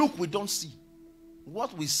 we look, we don't see.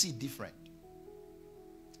 What we see different.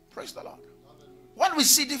 Praise the Lord. What we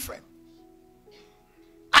see different.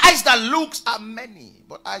 Eyes that looks are many,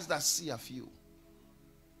 but eyes that see are few.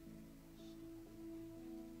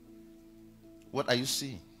 What are you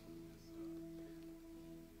seeing?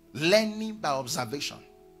 Learning by observation.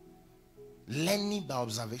 Learning by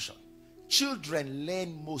observation. Children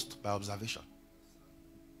learn most by observation.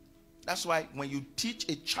 That's why when you teach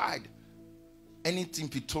a child anything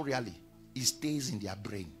pictorially, it stays in their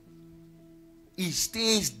brain. It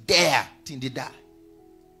stays there till they die.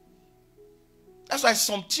 That's why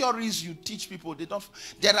some theories you teach people, they don't.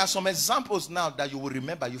 There are some examples now that you will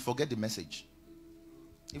remember, you forget the message.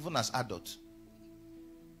 Even as adults.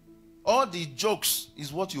 All the jokes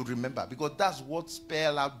is what you remember because that's what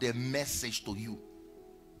spell out the message to you.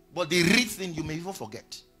 But the real thing you may even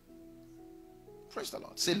forget. Praise the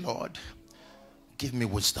Lord. Say, Lord, give me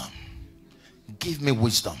wisdom. Give me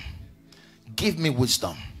wisdom. Give me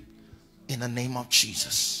wisdom. In the name of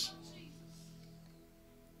Jesus.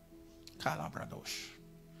 Kalabradosh.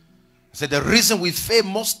 So the reason we fail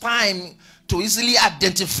most time to easily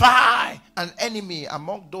identify an enemy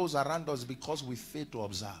among those around us because we fail to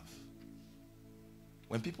observe.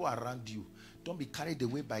 When people are around you, don't be carried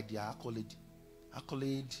away by their accolade,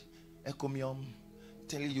 encomium,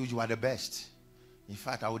 telling you you are the best. In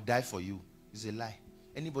fact, I will die for you. It's a lie.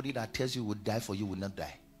 Anybody that tells you will die for you will not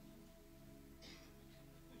die.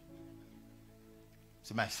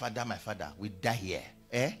 Say, my father, we die here.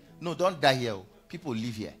 Eh? No, don't die here. People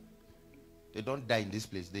live here. They don't die in this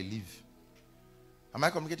place. They live. Am I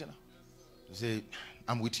communicating now? You say,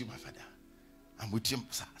 I'm with you, my father. I'm with you,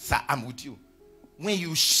 sir. I'm with you. When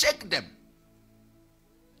you shake them,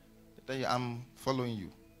 they tell you, I'm following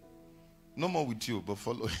you. No more with you, but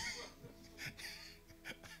follow.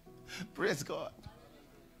 Praise God.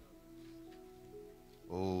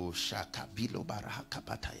 Oh, shakabilo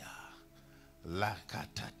barahakapataya.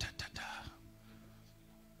 Lakatatata.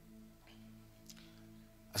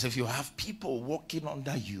 As if you have people walking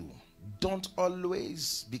under you, don't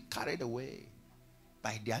always be carried away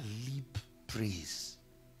by their lip praise.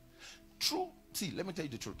 True. See, let me tell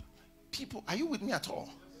you the truth. People, are you with me at all?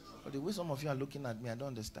 But the way some of you are looking at me, I don't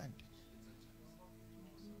understand.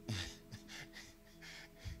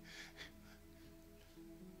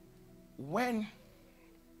 When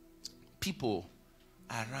people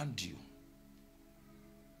are around you,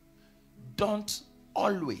 don't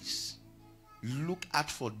always look out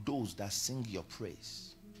for those that sing your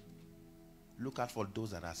praise. Look out for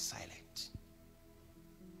those that are silent.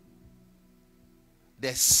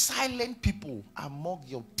 The silent people among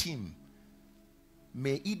your team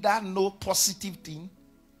may either know positive thing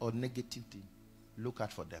or negative thing. Look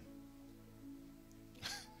out for them.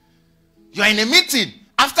 You are in a meeting.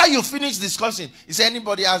 After you finish discussing, is there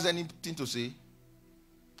anybody has anything to say?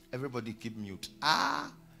 Everybody keep mute.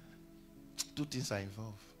 Two things are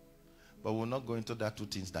involved. But we'll not go into that two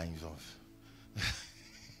things that are involved.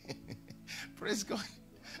 Praise God.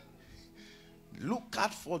 Look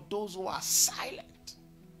out for those who are silent.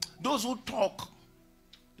 Those who talk,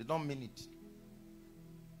 they don't mean it.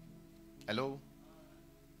 Hello?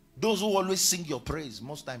 Those who always sing your praise,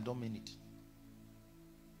 most times don't mean it.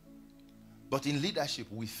 But in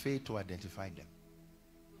leadership, we fail to identify them.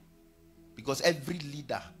 Because every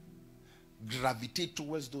leader gravitates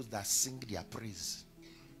towards those that sing their praise.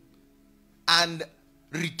 And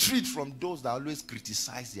retreat from those that always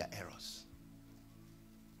criticize their errors.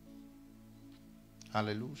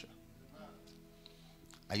 Hallelujah.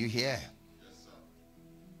 Are you here? Yes, sir.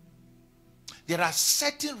 There are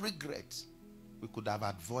certain regrets we could have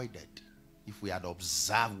avoided if we had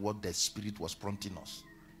observed what the Spirit was prompting us.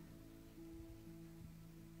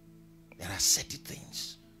 There are certain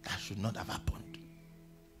things that should not have happened.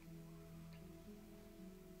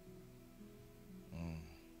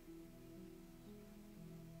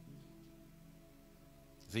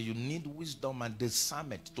 So you need wisdom and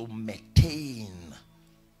discernment to maintain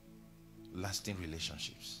lasting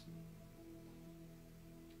relationships.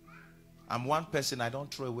 I'm one person, I don't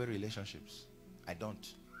throw away relationships. I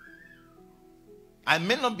don't. I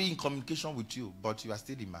may not be in communication with you, but you are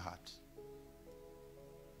still in my heart.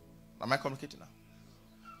 Am I communicating now?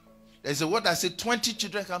 There's a word that says 20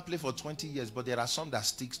 children can play for 20 years, but there are some that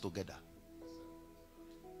sticks together.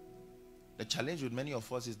 The challenge with many of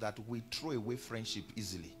us is that we throw away friendship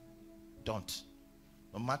easily. Don't.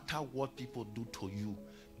 No matter what people do to you,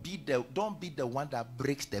 don't be the one that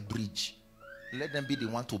breaks the bridge. Let them be the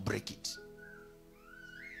one to break it.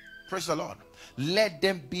 Praise the Lord. Let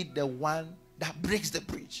them be the one that breaks the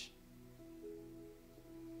bridge.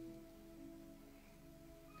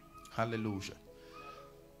 Hallelujah.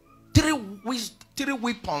 Three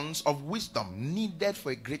weapons of wisdom needed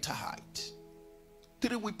for a greater height.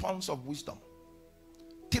 3 weapons of wisdom.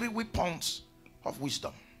 3 weapons of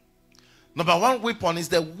wisdom. Number 1 weapon is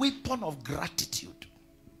the weapon of gratitude.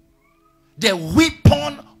 The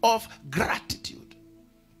weapon of gratitude.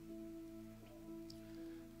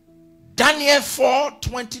 Daniel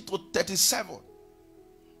 4:20-37.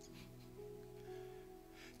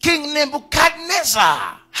 King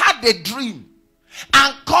Nebuchadnezzar had a dream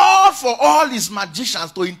and called for all his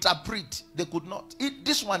magicians to interpret. They could not.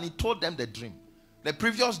 This one, he told them the dream. The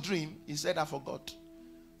previous dream, he said, I forgot.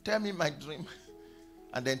 Tell me my dream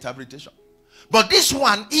and the interpretation. But this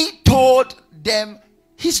one, he told them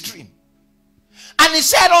his dream. And he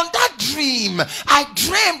said, on that dream, I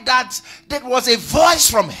dreamed that there was a voice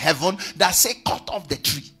from heaven that said, cut off the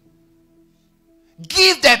tree.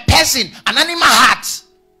 Give the person an animal heart.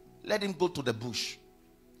 Let him go to the bush.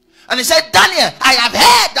 And he said, Daniel, I have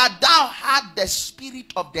heard that thou had the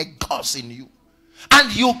spirit of the gods in you.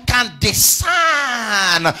 And you can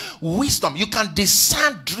discern wisdom. You can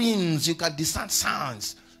discern dreams. You can discern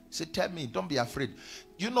sounds. He said, tell me, don't be afraid.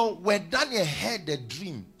 You know, when Daniel heard the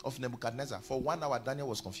dream of Nebuchadnezzar, for 1 hour, Daniel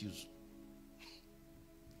was confused.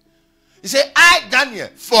 He said, I, Daniel,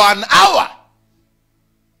 for an hour,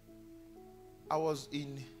 I was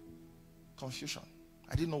in confusion.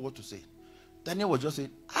 I didn't know what to say. Daniel was just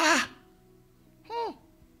saying, I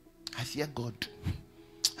fear God.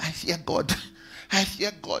 I fear God. I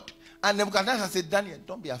fear God. And Nebuchadnezzar said, Daniel,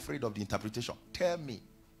 don't be afraid of the interpretation. Tell me.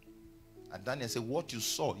 And Daniel said, what you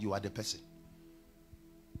saw, you are the person.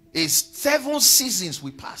 It's 7 seasons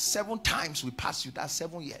we pass. 7 times we pass you. That's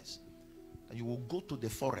 7 years. And you will go to the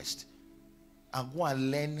forest and go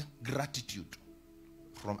and learn gratitude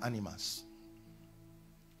from animals.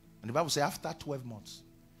 And the Bible says after 12 months,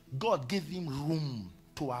 God gave him room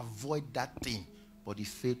to avoid that thing. But he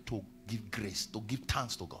failed to give grace, to give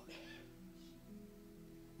thanks to God.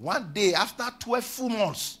 One day, after 12 full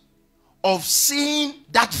months of seeing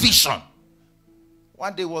that vision,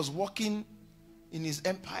 one day he was walking in his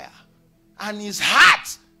empire. And his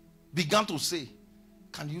heart began to say,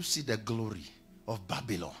 can you see the glory of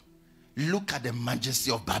Babylon? Look at the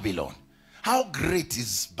majesty of Babylon. How great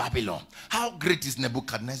is Babylon? How great is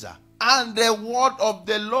Nebuchadnezzar? And the word of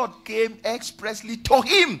the Lord came expressly to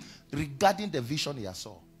him regarding the vision he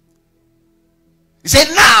saw. He said,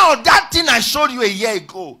 now that thing I showed you a year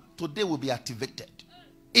ago, today will be activated.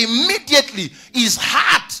 Immediately, his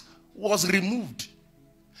heart was removed.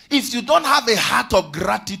 If you don't have a heart of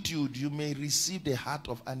gratitude, you may receive the heart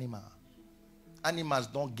of animal. Animals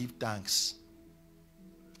don't give thanks.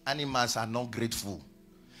 Animals are not grateful.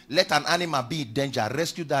 Let an animal be in danger.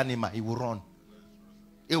 Rescue the animal. It will run.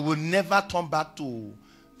 It will never turn back to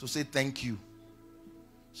say thank you.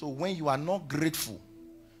 So when you are not grateful,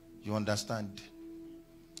 you understand.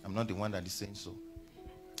 I'm not the one that is saying so.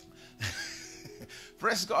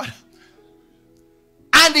 Praise God.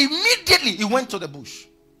 And immediately he went to the bush.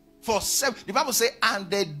 The Bible says, and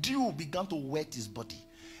the dew began to wet his body.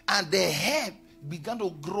 And the hair began to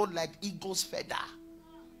grow like eagle's feather.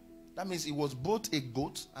 That means he was both a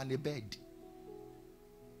goat and a bird.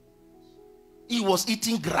 He was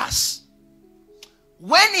eating grass.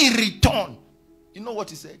 When he returned, you know what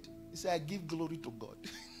he said? He said, I give glory to God.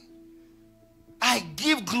 I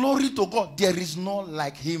give glory to God. There is none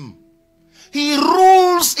like him. He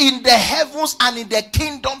rules in the heavens and in the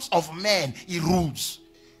kingdoms of men. He rules.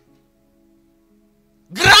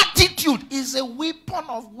 Gratitude is a weapon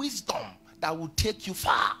of wisdom that will take you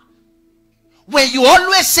far. When you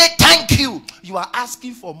always say thank you, you are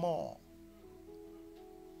asking for more.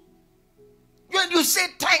 When you say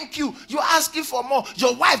thank you, you are asking for more.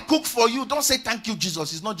 Your wife cooked for you. Don't say thank you,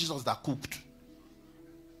 Jesus. It's not Jesus that cooked.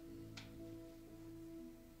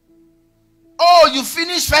 Oh, you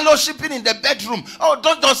finish fellowshipping in the bedroom. Oh,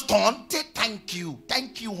 don't just turn. Say thank you.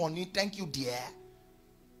 Thank you, honey. Thank you, dear.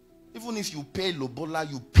 Even if you pay Lobola,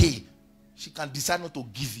 you pay. She can decide not to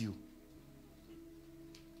give you.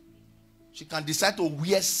 She can decide to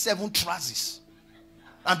wear 7 trousers.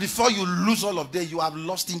 And before you lose all of them, you have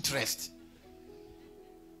lost interest.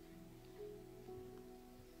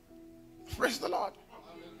 Praise the Lord.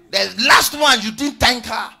 The last one, you didn't thank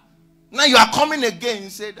her. Now you are coming again. You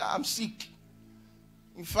said, I'm sick.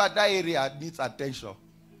 In fact, that area needs attention.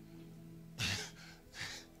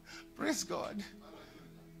 Praise God.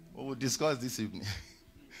 We will discuss this evening.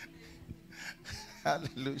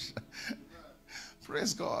 Hallelujah.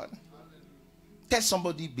 Praise God. Tell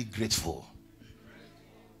somebody, be grateful.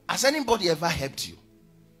 Has anybody ever helped you?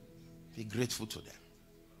 Be grateful to them.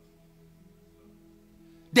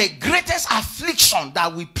 The greatest affliction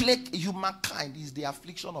that we plague humankind is the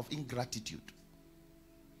affliction of ingratitude.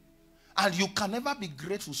 And you can never be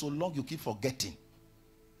grateful so long you keep forgetting.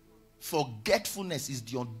 Forgetfulness is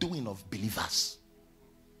the undoing of believers.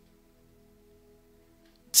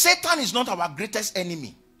 Satan is not our greatest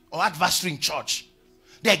enemy or adversary in church.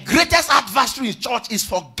 The greatest adversary in church is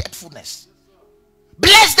forgetfulness.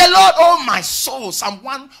 Bless the Lord, oh my soul. Psalm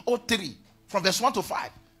 103 from verse 1 to 5.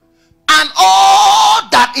 And all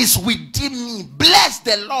that is within me, bless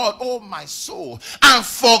the Lord, oh my soul, and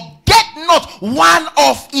forget not one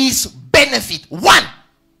of his benefit. One.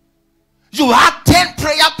 You had 10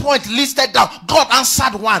 prayer points listed down. God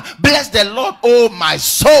answered one. Bless the Lord, oh my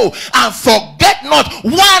soul, and forget not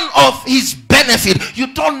one of his benefit.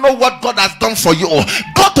 You don't know what God has done for you.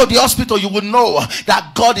 Go to the hospital, you will know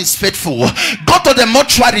that God is faithful. Go to the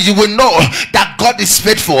mortuary, you will know that God is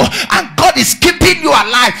faithful, and God is keeping you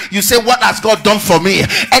alive. You say, what has God done for me?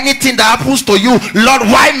 Anything that happens to you, Lord,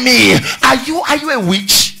 why me? Are you a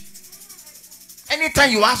witch?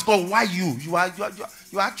 Anytime you ask God why you are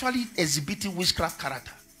actually exhibiting witchcraft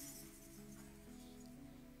character.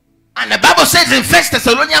 And the Bible says in 1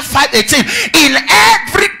 Thessalonians 5:18, in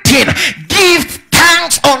everything give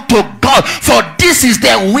thanks unto God, for this is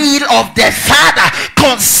the will of the Father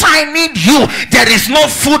concerning you. There is no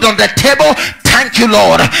food on the table, thank you,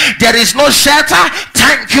 Lord. There is no shelter,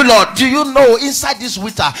 thank you, Lord. Do you know inside this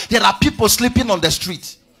winter there are people sleeping on the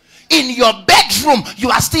street? In your bedroom you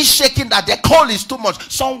are still shaking that the cold is too much.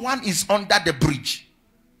 Someone is under the bridge.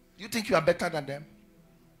 You think you are better than them?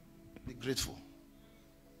 Be grateful.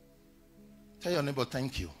 Tell your neighbor,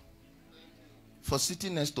 thank you for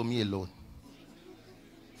sitting next to me alone.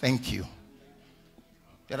 Thank you.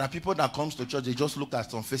 There are people that comes to church, they just look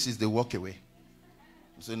at some faces, they walk away.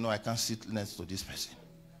 You say, no, I can't sit next to this person.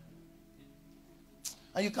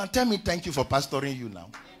 And you can tell me thank you for pastoring you now.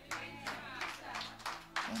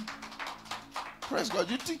 Praise God.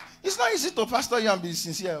 You think it's not easy to pastor you and be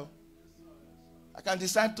sincere? I can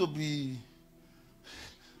decide to be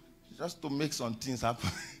just to make some things happen.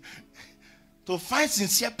 To find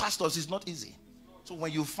sincere pastors is not easy. So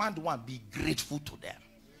when you find one, be grateful to them.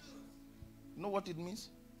 You know what it means?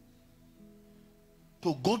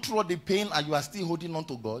 To go through the pain and you are still holding on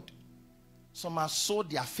to God. Some have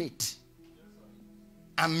sold their faith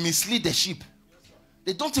and mislead the sheep.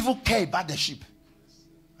 They don't even care about the sheep.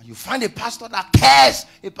 And you find a pastor that cares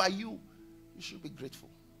about you. You should be grateful.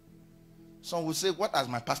 Some will say, what has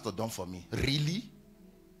my pastor done for me? Really?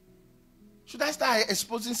 Should I start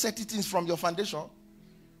exposing certain things from your foundation?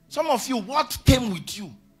 Some of you, what came with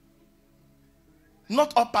you?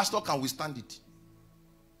 Not all pastor can withstand it.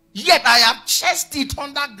 Yet I have chased it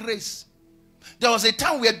under grace. There was a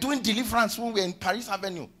time we were doing deliverance when we were in Paris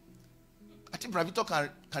Avenue. I think Bravito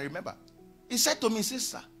can remember. He said to me,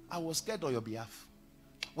 sister, I was scared on your behalf.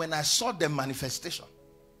 When I saw the manifestation,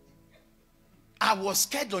 I was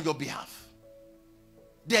scared on your behalf.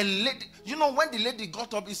 The lady, you know, when the lady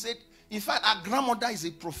got up, he said, in fact, our grandmother is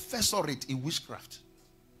a professorate in witchcraft.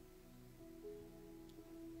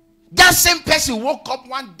 That same person woke up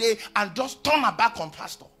one day and just turned her back on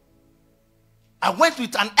pastor. I went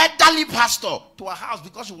with an elderly pastor to her house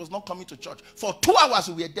because she was not coming to church. For 2 hours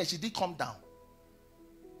we were there. She didn't come down.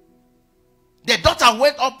 The daughter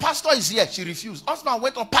went up, pastor is here. She refused. Husband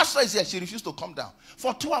went up, pastor is here. She refused to come down.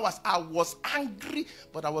 For 2 hours I was angry,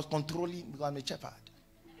 but I was controlling because I'm a shepherd.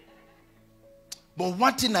 But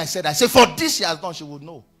one thing I said, for this she has done, she will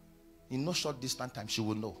know. In no short distance time, she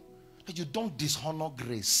will know. That you don't dishonor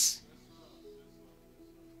grace.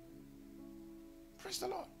 Praise the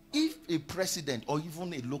Lord. If a president or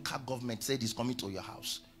even a local government said he's coming to your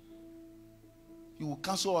house, you will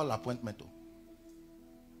cancel all appointment.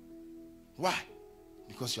 Why?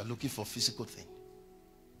 Because you are looking for physical thing.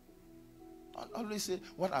 I always say,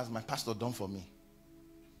 what has my pastor done for me?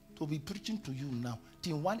 To be preaching to you now.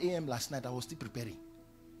 Till 1 a.m. last night, I was still preparing.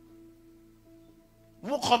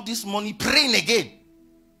 Woke up this morning praying again.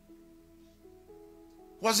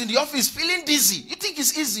 Was in the office feeling dizzy. You think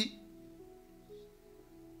it's easy?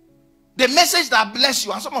 The message that bless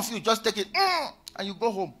you, and some of you just take it and you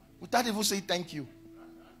go home without even saying thank you.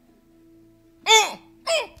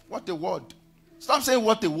 What a word. Stop saying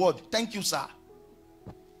what a word. Thank you, sir.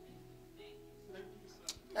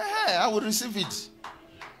 I will receive it.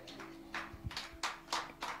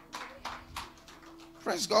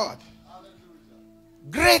 Praise God.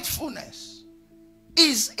 Gratefulness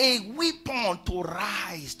is a weapon to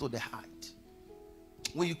rise to the height.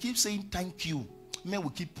 When you keep saying thank you, men will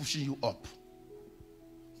keep pushing you up.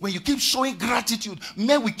 When you keep showing gratitude,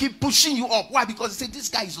 men will keep pushing you up. Why? Because they say this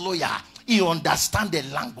guy is loyal. He understands the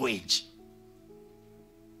language.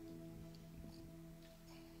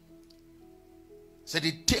 So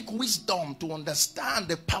they take wisdom to understand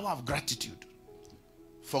the power of gratitude.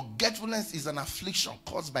 Forgetfulness is an affliction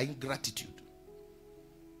caused by ingratitude.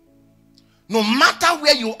 No matter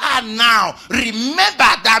where you are now, remember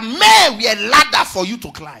that men were a ladder for you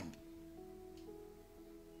to climb.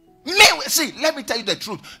 See, let me tell you the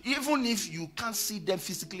truth. Even if you can't see them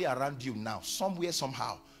physically around you now, somewhere,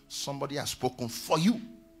 somehow, somebody has spoken for you.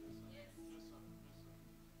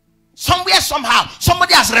 Somewhere, somehow,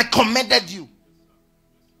 somebody has recommended you.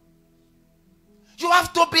 You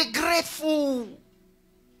have to be grateful.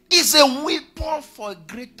 is a weapon for a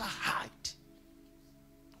greater height.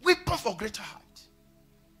 Weapon for greater height.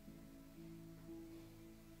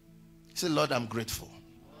 Say, Lord, I'm grateful.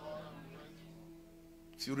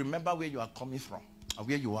 If you remember where you are coming from and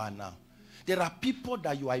where you are now, there are people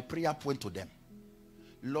that you are a prayer point to them.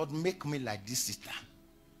 Lord, make me like this sister.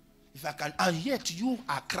 If I can, and yet you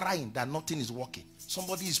are crying that nothing is working.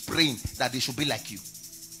 Somebody is praying that they should be like you.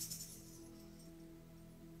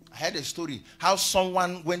 I heard a story how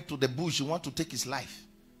someone went to the bush, he wanted to take his life.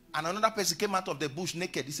 And another person came out of the bush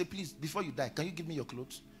naked. He said, please, before you die, can you give me your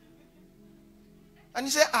clothes? And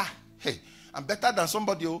he said, hey, I'm better than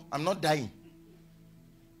somebody. Oh, I'm not dying.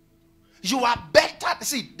 You are better.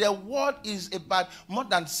 See, the world is about more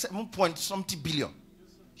than 7.something billion.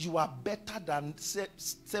 You are better than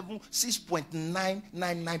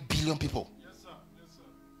 6.999 billion people. Yes, sir. Yes, sir.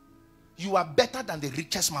 You are better than the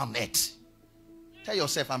richest man on earth. Tell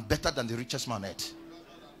yourself, I'm better than the richest man on earth.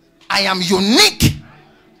 I am unique.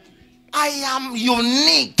 I am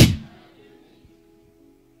unique.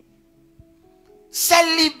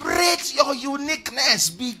 Celebrate your uniqueness.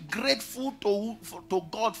 Be grateful to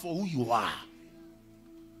God for who you are.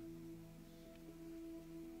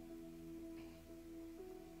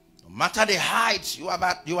 No matter the heights you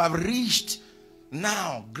have reached,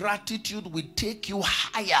 now gratitude will take you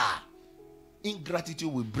higher.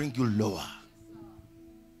 Ingratitude will bring you lower.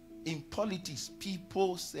 In politics,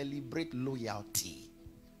 people celebrate loyalty.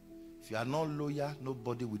 If you are not loyal,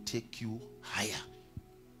 nobody will take you higher.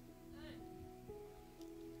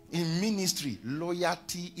 In ministry,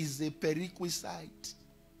 loyalty is a prerequisite.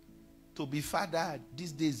 To be fathered,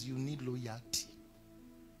 these days you need loyalty.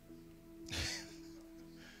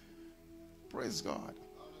 Praise God.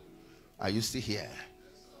 Are you still here?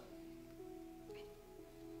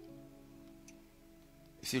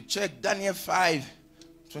 If you check Daniel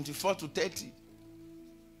 5:24 to 30,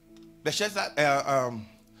 Belshazzar,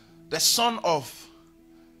 the son of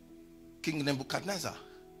King Nebuchadnezzar,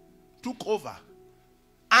 took over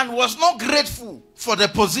and was not grateful for the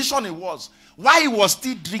position he was. While he was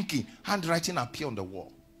still drinking, handwriting appeared on the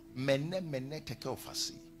wall. Mene, mene, tekel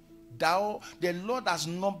fasi. Thou, the Lord has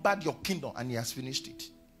numbered your kingdom and he has finished it.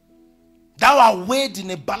 Thou art weighed in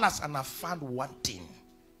a balance and have found one thing.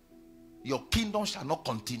 Your kingdom shall not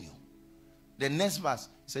continue. The next verse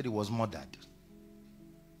said he was murdered.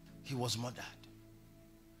 He was murdered.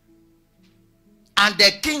 And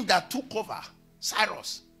the king that took over,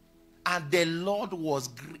 Cyrus, and the Lord was,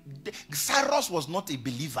 Cyrus was not a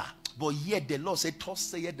believer, but yet the Lord said, thus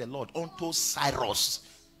saith the Lord unto Cyrus,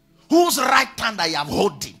 whose right hand I am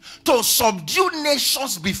holding, to subdue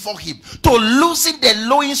nations before him, to loosen the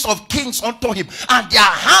loins of kings unto him, and their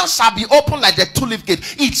hands shall be open like the tulip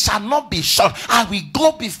gate. It shall not be shut. I will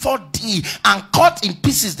go before thee and cut in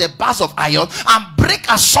pieces the bars of iron and break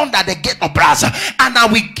asunder the gate of brass, and I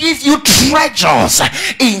will give you treasures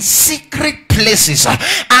in secret places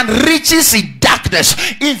and riches in darkness.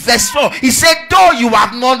 In verse 4, he said, though you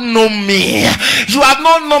have not known me,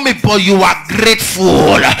 but you are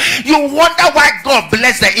grateful. You wonder why God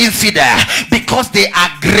bless the infidel, because they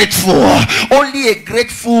are grateful. Only a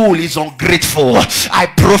grateful is ungrateful. I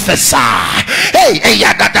prophesy.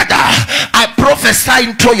 I prophesy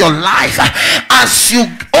into your life as you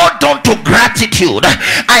hold on to gratitude.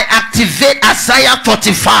 I activate Isaiah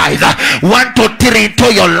 45 1 to 3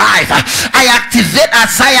 into your life. I activate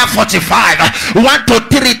Isaiah 45 1 to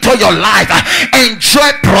 3 into your life.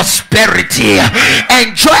 Enjoy prosperity,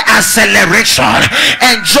 enjoy acceleration,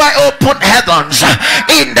 enjoy open heavens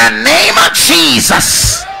in the name of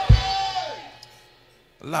Jesus.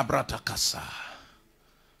 Labratakasa.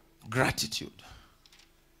 Gratitude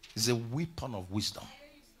is a weapon of wisdom.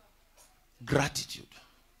 Gratitude.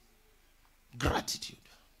 Gratitude.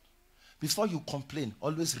 Before you complain,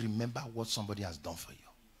 always remember what somebody has done for you.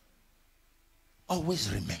 Always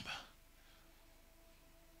remember.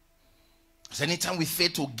 So anytime we fail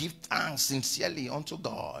to give thanks sincerely unto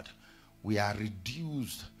God, we are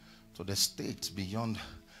reduced to the state beyond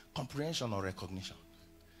comprehension or recognition.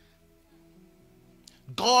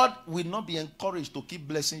 God will not be encouraged to keep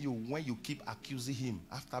blessing you when you keep accusing him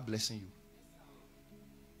after blessing you.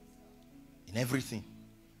 In everything,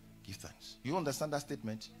 give thanks. You understand that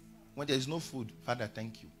statement? When there is no food, Father,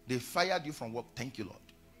 thank you. They fired you from work, thank you, Lord.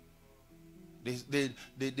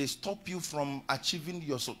 They stop you from achieving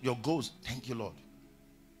your goals, thank you, Lord.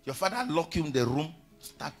 Your father lock you in the room,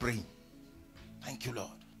 start praying. Thank you,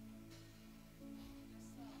 Lord.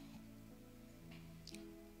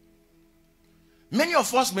 Many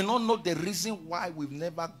of us may not know the reason why we've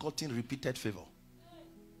never gotten repeated favor.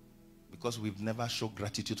 Because we've never showed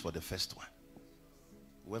gratitude for the first one.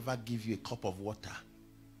 Whoever gives you a cup of water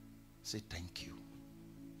say thank you.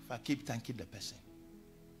 If I keep thanking the person.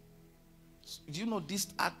 Do you know this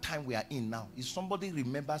hard time we are in now? If somebody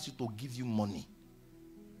remembers you to give you money,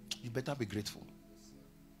 you better be grateful.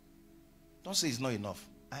 Don't say it's not enough.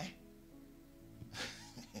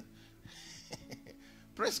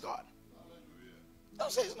 Praise God.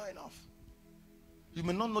 Don't say it's not enough. You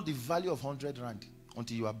may not know the value of 100 rand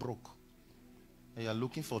until you are broke. And you are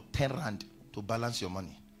looking for 10 rand to balance your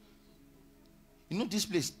money. You know this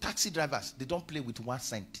place, taxi drivers, they don't play with 1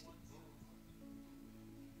 cent.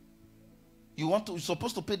 You're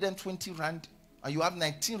supposed to pay them 20 rand and you have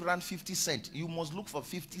 19 rand 50 cents. You must look for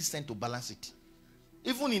 50 cents to balance it.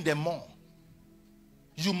 Even in the mall,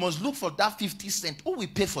 you must look for that 50 cents. Who will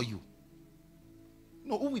pay for you?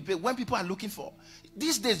 No, who will pay? When people are looking for,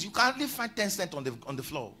 these days you can hardly find 10 cents on the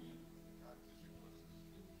floor.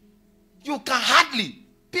 You can hardly.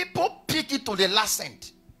 People pick it to the last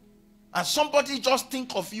cent. And somebody just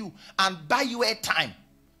think of you and buy you airtime.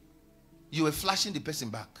 You are flashing the person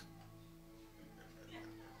back.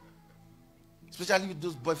 Especially with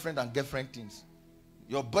those boyfriend and girlfriend things.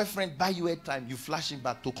 Your boyfriend buy you airtime, you flash him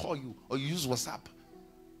back to call you, or you use WhatsApp.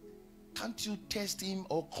 Can't you text him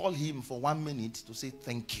or call him for 1 minute to say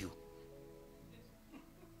thank you?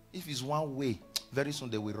 If it's one way, very soon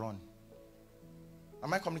they will run.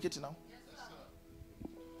 Am I communicating now? Yes, sir.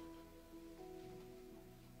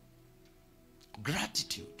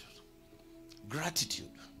 Gratitude. Gratitude.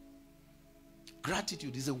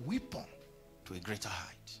 Gratitude is a weapon to a greater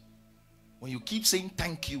height. When you keep saying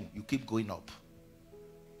thank you, you keep going up.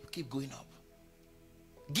 You keep going up.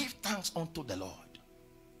 Give thanks unto the Lord.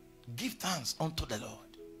 Give thanks unto the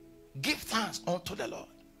Lord. Give thanks unto the Lord.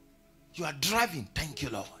 You are driving, thank you,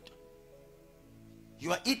 Lord.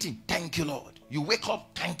 You are eating, thank you, Lord. You wake up,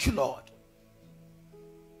 thank you, Lord.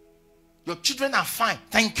 Your children are fine,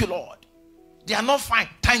 thank you, Lord. They are not fine,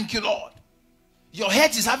 thank you, Lord. Your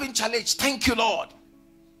head is having challenge, thank you, Lord.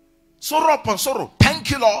 Sorrow upon sorrow, thank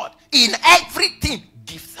you, Lord. In everything,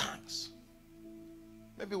 give thanks.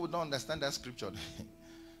 Maybe we don't understand that scripture.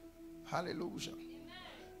 Hallelujah.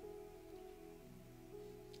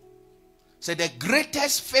 Say the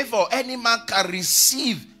greatest favor any man can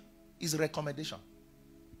receive is recommendation.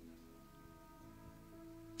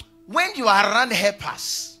 When you are around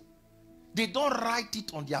helpers, they don't write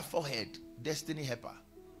it on their forehead, destiny helper.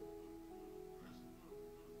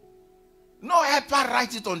 No helper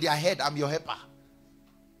writes it on their head, I'm your helper.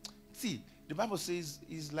 See, the Bible says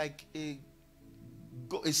it's like a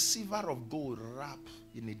silver of gold wrapped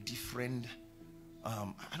in a different,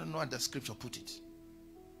 I don't know how the scripture put it.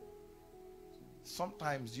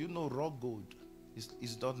 Sometimes, raw gold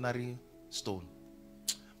is the ordinary stone.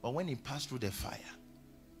 But when it passes through the fire,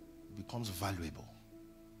 it becomes valuable.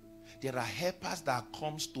 There are helpers that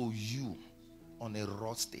comes to you on a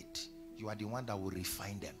raw state. You are the one that will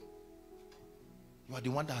refine them. You are the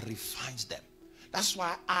one that refines them. That's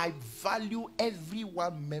why I value every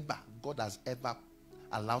one member God has ever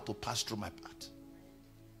allowed to pass through my path.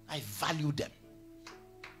 I value them.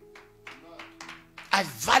 I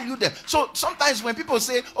value them. So sometimes when people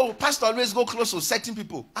say, oh, pastor always go close to certain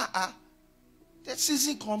people. That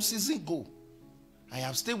season comes, season go. I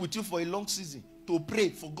have stayed with you for a long season to pray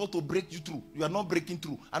for God to break you through. You are not breaking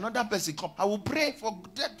through. Another person come. I will pray for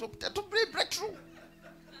that to break through.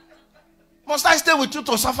 Must I stay with you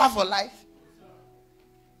to suffer for life?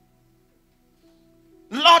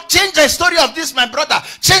 Lord, change the story of this, my brother.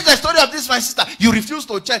 Change the story of this, my sister. You refuse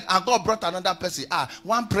to change, and God brought another person.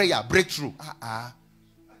 One prayer, breakthrough.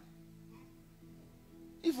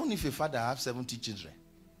 Even if a father has 70 children,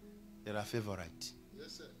 there are favorites.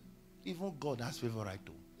 Yes, sir. Even God has favorite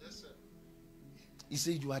too. Yes, sir. He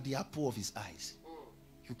said, you are the apple of his eyes.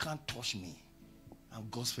 You can't touch me. I'm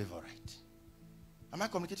God's favorite. Am I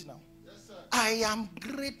communicating now? Yes, sir. I am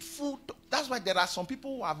grateful. That's why there are some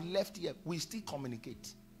people who have left here. We still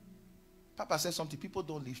communicate. Papa said something. People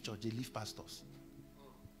don't leave church. They leave pastors.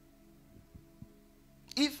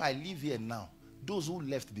 If I leave here now, those who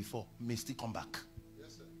left before may still come back.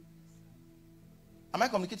 Yes, sir. Am I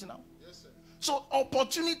communicating now? Yes, sir. So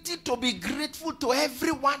opportunity to be grateful to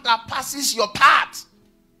everyone that passes your path.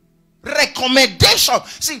 Recommendation.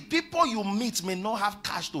 See, people you meet may not have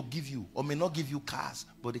cash to give you or may not give you cars,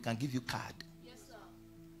 but they can give you card. Yes, sir.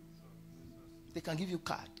 They can give you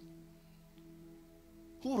card.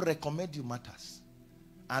 Who recommend you matters.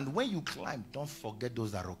 And when you climb, don't forget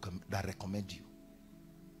those that recommend you.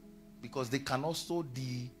 Because they can also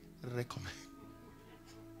recommend.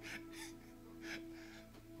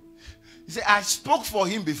 He said, I spoke for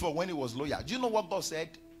him before when he was loyal. Do you know what God said?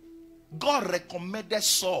 God recommended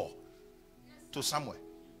Saul to Samuel.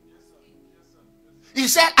 He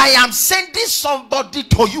said, I am sending somebody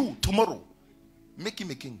to you tomorrow. Make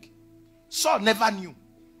him a king. Saul never knew.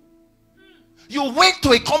 You went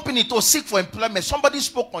to a company to seek for employment. Somebody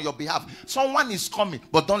spoke on your behalf. Someone is coming,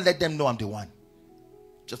 but don't let them know I'm the one.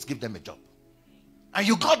 Just give them a job. And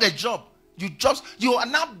you got the job. You are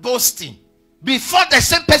now boasting before the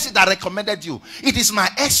same person that recommended you. It is my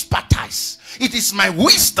expertise. It is my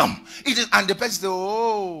wisdom. And the person say,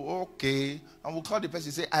 oh, okay. And we'll call the person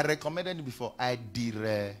and say, I recommended you before. I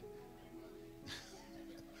did.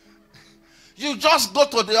 You just go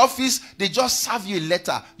to the office. They just serve you a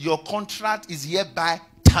letter. Your contract is hereby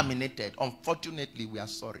terminated. Unfortunately, we are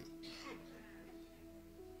sorry.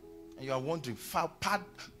 And you are wondering,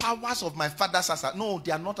 powers of my father's house. No,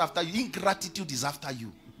 they are not after you. Ingratitude is after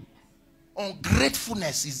you.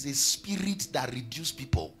 Ungratefulness is a spirit that reduces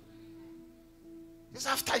people. It's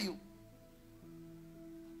after you.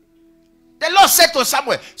 The Lord said to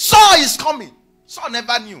Samuel, Saul is coming. Saul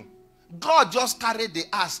never knew. God just carried the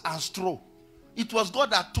ass and threw. It was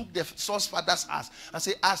God that took the Saul's father's ass and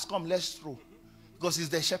said, ass, come, let's throw. Because he's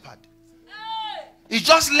the shepherd. He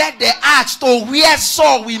just led the axe to where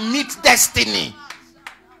Saul will meet destiny.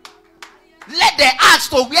 Let the axe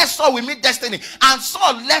to where Saul will meet destiny. And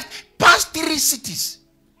Saul left past 3 cities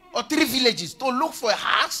or 3 villages to look for a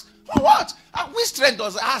house. For what? And which strength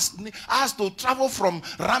does ask to travel from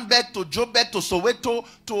Rambet to Jobet to Soweto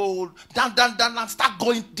to down and start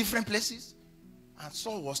going different places? And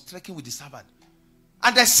Saul was trekking with the servant.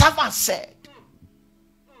 And the servant said,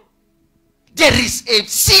 there is a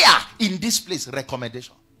seer in this place,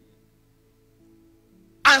 recommendation.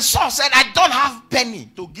 And Saul said, I don't have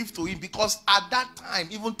penny to give to him, because at that time,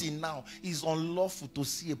 even till now, it's unlawful to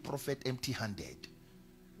see a prophet empty-handed.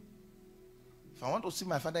 If I want to see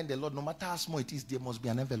my father in the Lord, no matter how small it is, there must be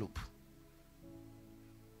an envelope.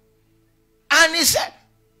 And he said,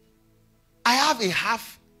 I have a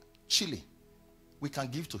half chili we can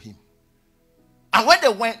give to him. And when they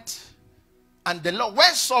went, and the Lord,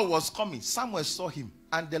 when Saul was coming, Samuel saw him,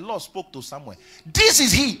 and the Lord spoke to Samuel. This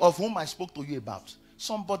is he of whom I spoke to you about.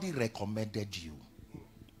 Somebody recommended you.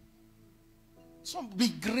 So be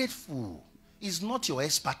grateful. It's not your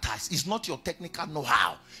expertise. It's not your technical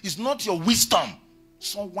know-how. It's not your wisdom.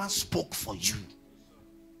 Someone spoke for you.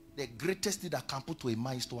 The greatest thing that can put to a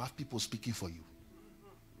man is to have people speaking for you.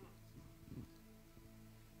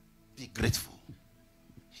 Be grateful.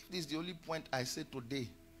 If this is the only point I say today,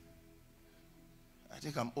 I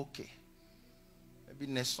think I'm okay.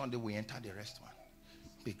 Maybe next Sunday we enter the restaurant.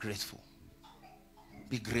 Be grateful.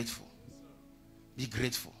 Be grateful. Be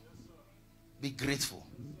grateful. Be grateful.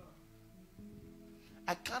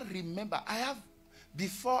 I can't remember.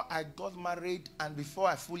 Before I got married and before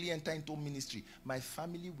I fully entered into ministry, my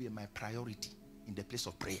family were my priority in the place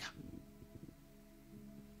of prayer.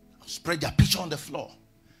 I'll spread their picture on the floor.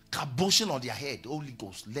 Kaboshing on their head. Holy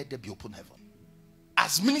Ghost, let there be open heaven.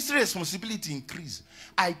 As ministry responsibility increase,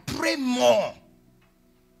 I pray more.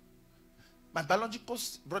 My biological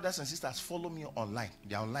brothers and sisters follow me online.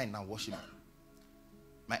 They are online now watching me.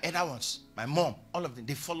 My elder ones, my mom, all of them,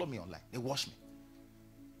 they follow me online. They watch me.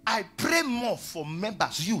 I pray more for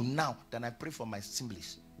members, you now, than I pray for my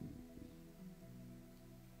siblings.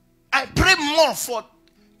 I pray more for,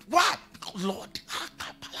 why? Because Lord,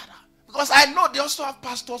 because I know they also have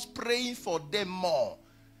pastors praying for them more.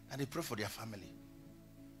 And they pray for their family.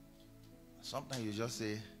 Sometimes you just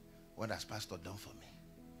say, what has pastor done for me?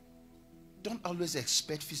 Don't always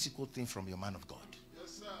expect physical things from your man of God.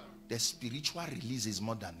 Yes, sir. The spiritual release is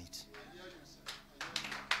more than it.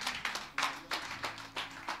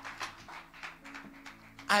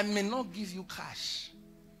 I may not give you cash,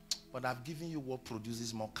 but I've given you what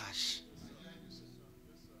produces more cash.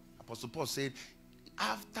 Apostle Paul said,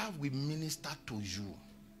 after we minister to you,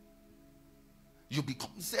 you become.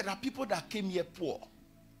 There are people that came here poor,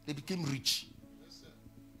 they became rich.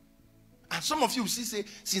 And some of you will say,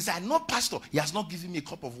 since I know pastor, he has not given me a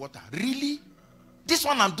cup of water. Really? This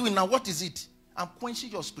one I'm doing now, what is it? I'm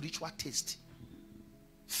quenching your spiritual taste.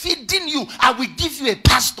 Feeding you. I will give you a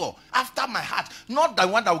pastor after my heart. Not the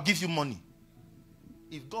one that will give you money.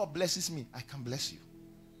 If God blesses me, I can bless you.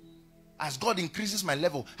 As God increases my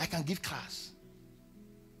level, I can give cars.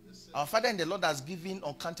 Yes, our Father in the Lord has given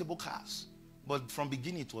uncountable cars. But from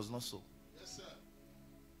beginning it was not so. Yes, sir.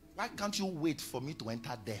 Why can't you wait for me to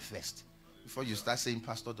enter there first? Before you start saying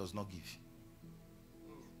pastor does not give.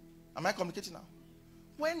 Am I communicating now?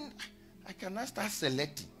 When I cannot start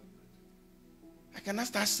selecting.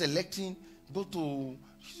 Go to,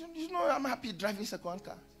 I'm happy driving second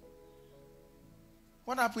car.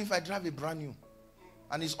 What happens if I drive a brand new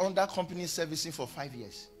and it's under company servicing for 5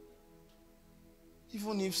 years?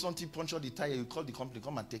 Even if something puncture the tire, you call the company,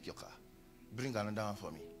 come and take your car. Bring another one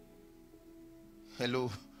for me.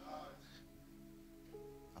 Hello.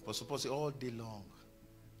 Apostle Paul said, all day long,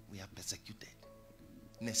 we are persecuted.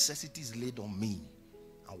 Necessity is laid on me.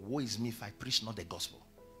 And woe is me if I preach not the gospel.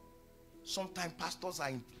 Sometimes pastors are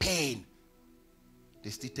in pain. They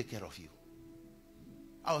still take care of you.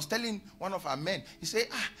 I was telling one of our men, he said,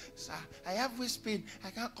 sir, I have waist pain.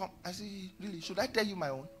 I can't come. I said, really? Should I tell you my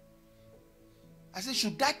own? I said,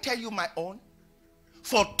 should I tell you my own?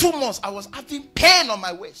 For 2 months, I was having pain on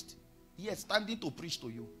my waist. Yes, standing to preach to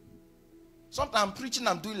you. Sometimes I'm preaching,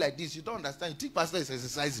 I'm doing like this. You don't understand. You think pastor is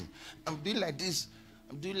exercising. I'm doing like this.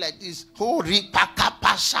 I'm doing like this. I'm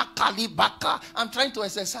trying to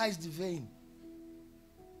exercise the vein.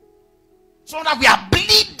 So that we are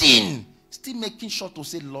bleeding. Still making sure to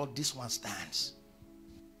say, Lord, this one stands.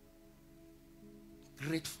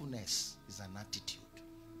 Gratefulness is an attitude.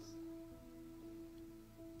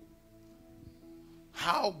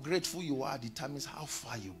 How grateful you are determines how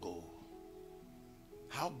far you go.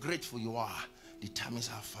 How grateful you are determines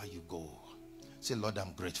how far you go. Say, Lord,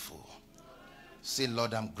 I'm grateful. Say,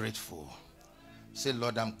 Lord, I'm grateful. Say,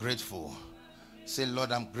 Lord, I'm grateful. Say,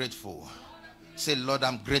 Lord, I'm grateful. Say, Lord,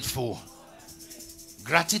 I'm grateful.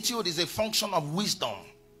 Gratitude is a function of wisdom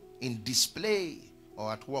in display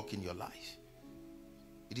or at work in your life.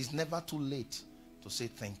 It is never too late to say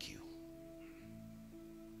thank you.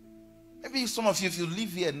 Maybe some of you, if you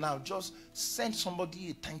live here now, just send somebody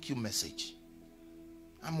a thank you message.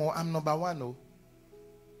 I'm number one. Oh.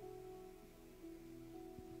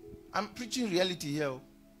 I'm preaching reality here. Oh.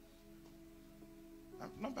 I'm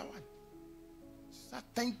number one. Sir,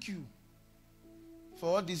 thank you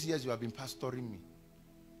for all these years you have been pastoring me.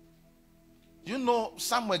 You know,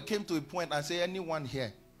 Samuel came to a point and said, anyone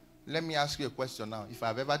here, let me ask you a question now. If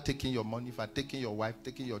I've ever taken your money, if I've taken your wife,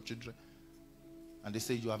 taken your children, and they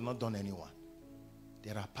say you have not done anyone.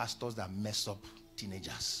 There are pastors that mess up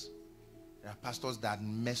teenagers. There are pastors that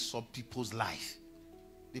mess up people's life.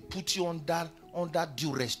 They put you under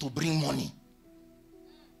duress to bring money.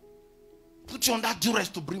 Put you under duress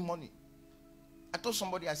to bring money. I told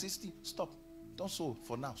somebody, I said, Steve, stop. Don't sow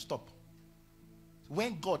for now. Stop.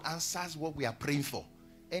 When God answers what we are praying for,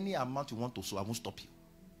 any amount you want to sow, I won't stop you.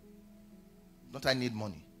 Don't I need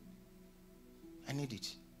money? I need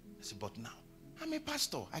it. I said, but now, I'm a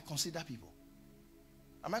pastor. I consider people.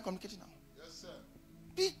 Am I communicating now? Yes, sir.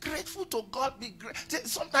 Be grateful to God. Be great.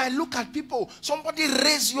 Sometimes I look at people. Somebody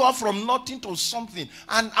raised you up from nothing to something.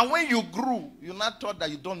 And when you grew, you not thought that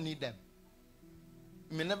you don't need them.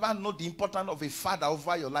 You may never know the importance of a father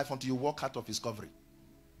over your life until you walk out of his covering.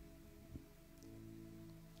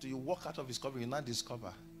 Until you walk out of his covering, you not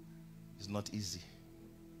discover it's not easy.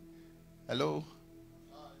 Hello?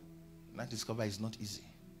 Not discover it's not easy.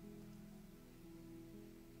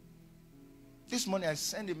 This morning I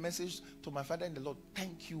sent a message to my father in the Lord.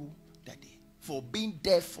 Thank you, Daddy, for being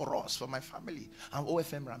there for us, for my family. And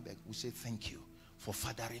OFM Ramberg, we say thank you for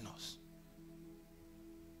fathering us.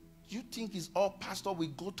 You think it's all pastor we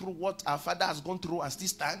go through what our father has gone through and still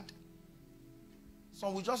stand?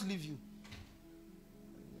 Some will just leave you.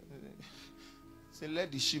 Say,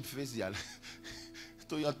 let the sheep face their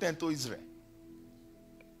to your tent, to Israel.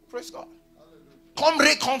 Praise God. Come,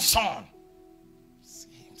 come, son. See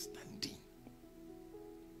him standing.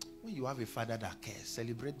 When you have a father that cares,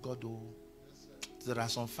 celebrate God. Oh, there are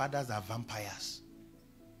some fathers that are vampires.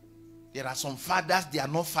 There are some fathers, they are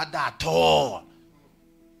not father at all.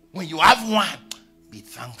 When you have one, be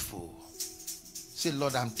thankful. Say,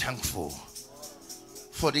 Lord, I'm thankful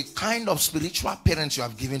for the kind of spiritual parents you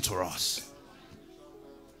have given to us.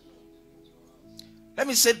 Let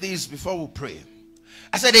me say this before we pray.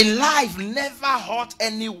 I said, in life, never hurt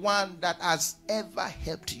anyone that has ever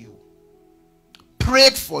helped you,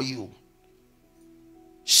 prayed for you,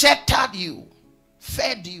 sheltered you,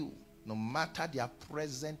 fed you, no matter their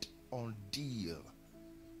present ordeal,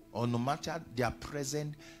 or no matter their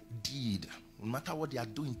present deed, no matter what they are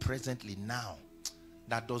doing presently now,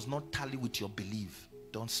 that does not tally with your belief,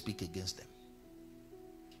 don't speak against them.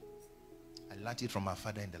 I learned it from our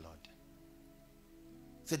father in the Lord.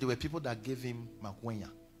 Said there were people that gave him Makwenya,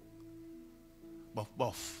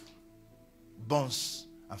 Buff, Buns,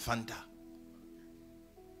 and Fanta.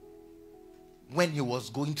 When he was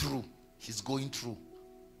going through,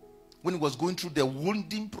 when he was going through the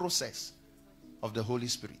wounding process of the Holy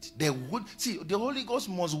Spirit. The Holy Ghost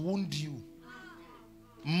must wound you,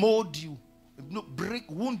 mold you,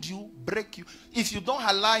 wound you, break you. If you don't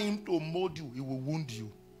allow him to mold you, he will wound you.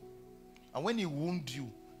 And when he wounds you,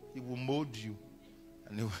 he will mold you.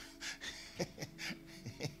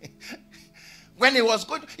 When he was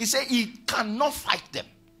going, he said he cannot fight them.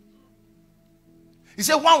 He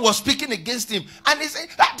said one was speaking against him. And he said,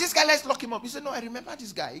 this guy, let's lock him up. He said, no, I remember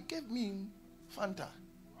this guy. He gave me Fanta.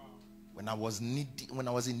 When I was in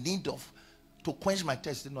need of to quench my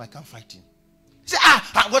thirst, he said, no, I can't fight him. He said,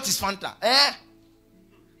 what is Fanta?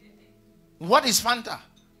 What is Fanta?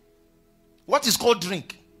 What is called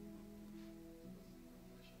drink?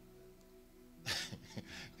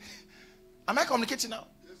 Am I communicating now?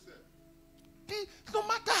 Yes, sir. No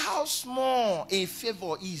matter how small a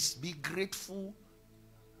favor is, be grateful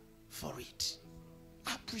for it.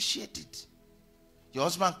 Appreciate it. Your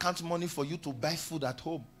husband counts money for you to buy food at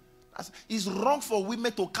home. It's wrong for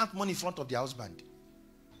women to count money in front of their husband.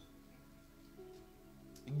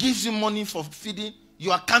 He gives you money for feeding.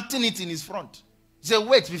 You are counting it in his front. He said,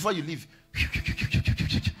 wait before you leave.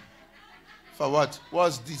 For what?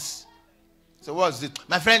 What's this? So what's this?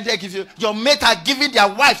 My friend, they give you, your mate are giving their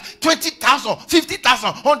wives 20,000, 50,000,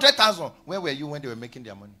 100,000. Where were you when they were making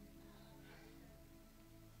their money?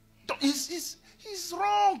 He's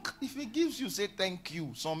wrong. If he gives you, say thank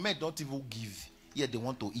you. Some men don't even give. Yet they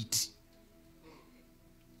want to eat.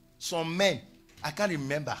 Some men, I can't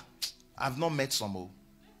remember. I've not met some.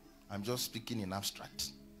 I'm just speaking in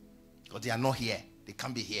abstract. Because they are not here. They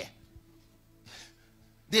can't be here.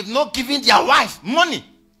 They've not given their wife money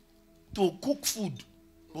to cook food.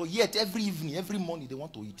 But yet every evening, every morning, they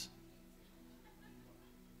want to eat.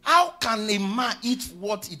 How can a man eat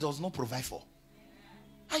what he does not provide for?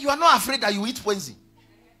 And you are not afraid that you eat poison.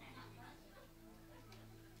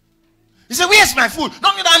 He said, where's my food? No,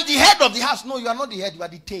 I'm the head of the house. No, you are not the head, you are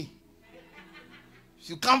the tail. If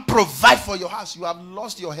you can't provide for your house, you have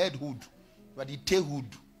lost your headhood. You are the tailhood.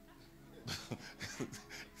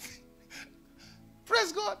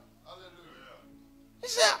 Praise God. Hallelujah. He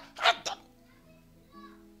said,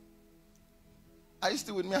 are you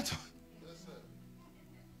still with me at all? Yes, sir.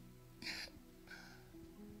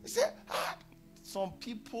 He said, some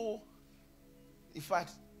people, in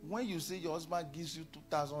fact, when you say your husband gives you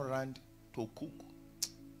 2,000 rand to cook,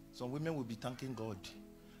 some women will be thanking God.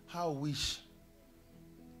 How I wish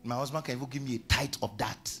my husband can even give me a tithe of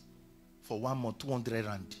that for 1 month, 200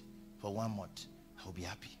 rand for 1 month. I will be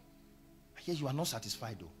happy. Here you are not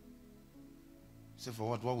satisfied though. Say, for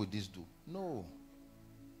what? What will this do? No.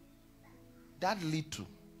 That little,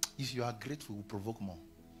 if you are grateful, will provoke more.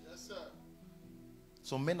 Yes, sir.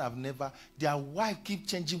 Some men have never, their wife keep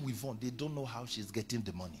changing with one. They don't know how she's getting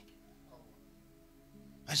the money.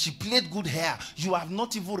 And she played good hair. You have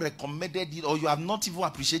not even recommended it, or you have not even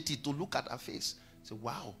appreciated it to look at her face. Say,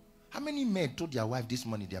 wow. How many men told their wife this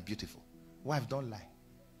morning they are beautiful? Wife, don't lie.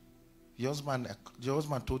 Your husband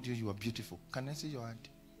told you are beautiful. Can I see your hand?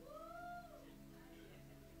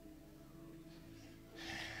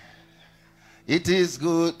 It is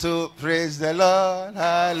good to praise the Lord.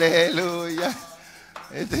 Hallelujah.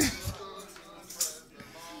 It is.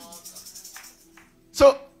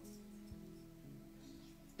 So,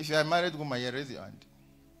 if you are a married woman here, raise your hand.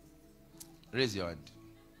 Raise your hand.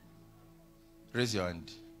 Raise your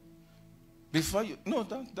hand. Before you, no,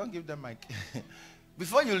 don't give them mic.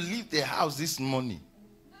 Before you leave the house this morning,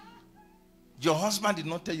 your husband did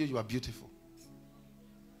not tell you are beautiful.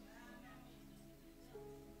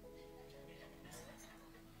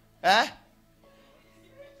 Eh?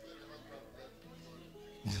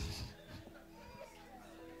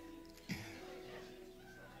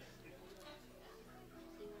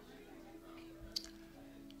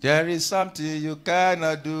 There is something you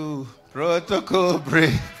cannot do. Protocol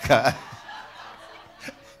breaker.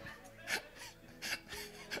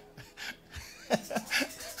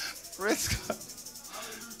 Praise God.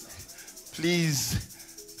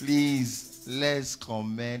 Please, let's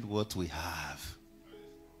commend what we have.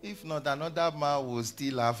 If not, another man will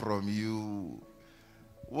steal her from you.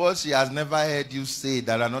 What she has never heard you say,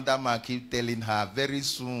 that another man keep telling her, very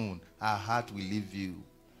soon her heart will leave you.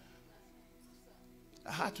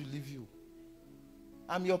 Her heart will leave you.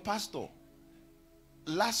 I'm your pastor.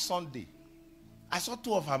 Last Sunday, I saw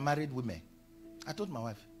 2 of her married women. I told my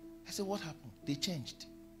wife, I said, what happened? They changed.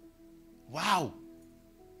 Wow.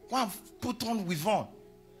 One put on with on.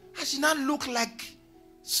 And she now look like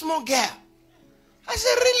small girl. I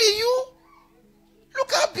said, really, you?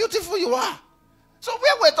 Look how beautiful you are. So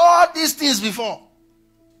where were all these things before?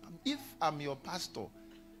 If I'm your pastor,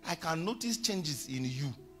 I can notice changes in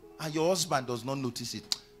you, and your husband does not notice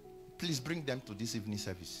it. Please bring them to this evening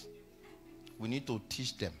service. We need to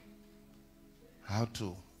teach them how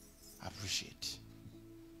to appreciate.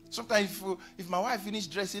 Sometimes if my wife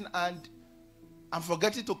finished dressing and I'm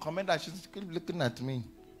forgetting to comment, and she's keep looking at me.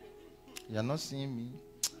 You're not seeing me.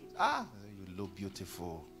 You look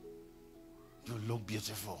beautiful. You look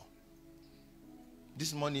beautiful.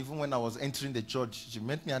 This morning, even when I was entering the church, she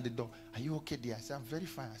met me at the door. Are you okay, dear? I said, I'm very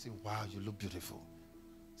fine. I said, wow, you look beautiful.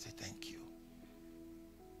 I said, thank you.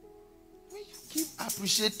 When you keep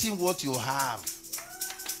appreciating what you have,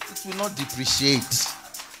 it will not depreciate.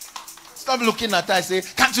 Stop looking at her and say,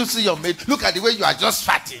 can't you see your mate? Look at the way you are just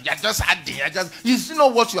fatty. You are just adding. You see know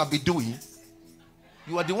what you have been doing?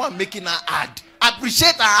 You are the one making her add.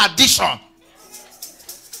 Appreciate her addition.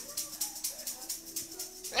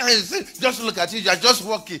 Just look at you. You are just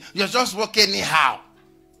walking. You are just walking anyhow.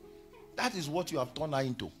 That is what you have turned her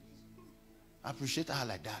into. Appreciate her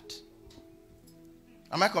like that.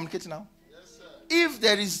 Am I communicating now? Yes, sir. If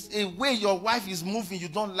there is a way your wife is moving you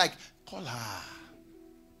don't like, call her.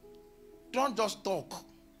 Don't just talk.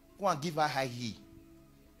 Go and give her high heel.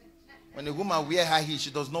 When a woman wear high heel, she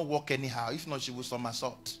does not walk anyhow. If not, she will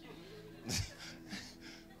somersault.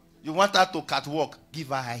 You want her to catwalk, give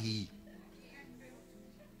her high heel.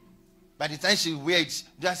 By the time she wears,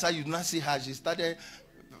 that's how you not see her. She started,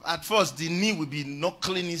 at first, the knee will be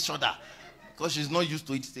knuckling each other. Because she's not used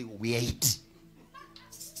to it. Say, wear it.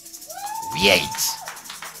 Wear it.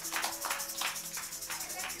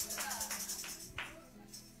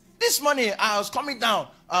 This morning, I was coming down.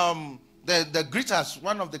 The greeters,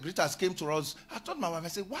 one of the greeters came to us. I told my wife, I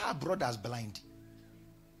said, why are brothers blind?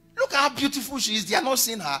 Look how beautiful she is. They are not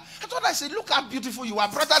seeing her. I said, look how beautiful you are.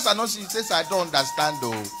 Brothers are not seeing. She says, I don't understand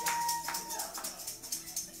though.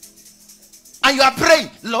 And you are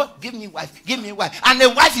praying, Lord, give me wife, give me wife. And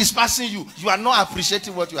the wife is passing you. You are not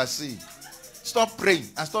appreciating what you are seeing. Stop praying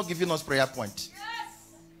and stop giving us prayer points.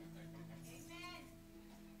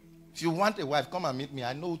 If you want a wife, come and meet me.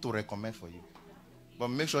 I know who to recommend for you. But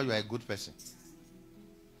make sure you are a good person.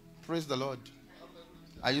 Praise the Lord.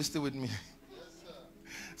 Are you still with me? Yes, sir.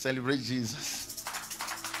 Celebrate Jesus.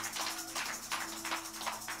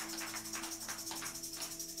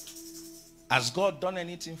 Has God done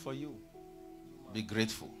anything for you? Be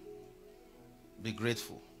grateful. Be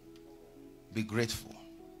grateful. Be grateful.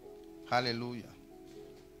 Hallelujah.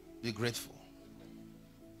 Be grateful.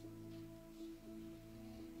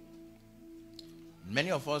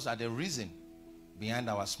 Many of us are the reason behind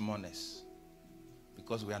our smallness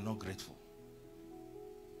because we are not grateful.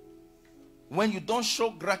 When you don't show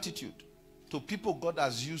gratitude to people God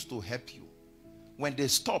has used to help you, when they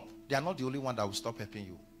stop, they are not the only one that will stop helping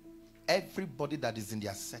you. Everybody that is in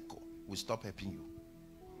their circle will stop helping you.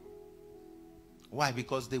 Why?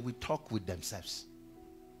 Because they will talk with themselves.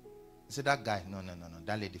 They say, that guy, no.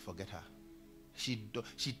 That lady, forget her. She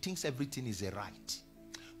thinks everything is a right.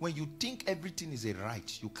 When you think everything is a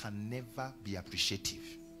right, you can never be appreciative.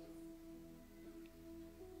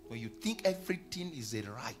 When you think everything is a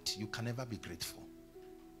right, you can never be grateful.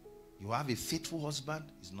 You have a faithful husband,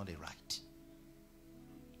 it's not a right.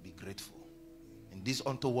 Be grateful. In this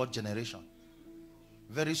untoward generation,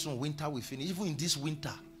 very soon winter will finish. Even in this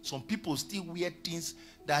winter, some people still wear things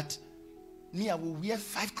that me, I will wear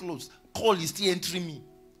 5 clothes. Cold is still entering me.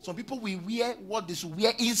 Some people will wear what they should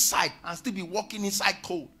wear inside and still be walking inside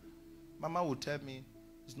cold. Mama will tell me,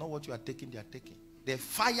 it's not what you are taking, they are taking. The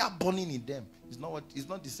fire burning in them. It's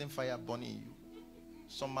not the same fire burning in you.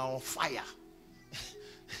 Some are on fire.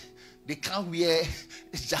 They can't wear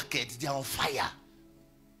jackets, they are on fire.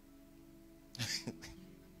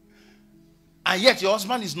 And yet your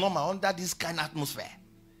husband is normal under this kind of atmosphere.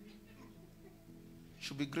 You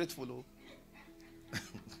should be grateful, though.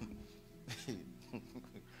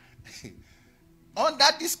 Under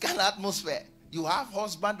this kind of atmosphere, you have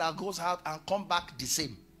husband that goes out and come back the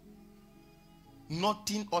same.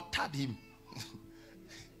 Nothing altered him.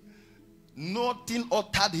 Nothing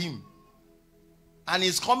altered him. And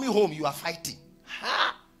he's coming home, you are fighting.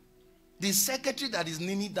 Ha! The secretary that is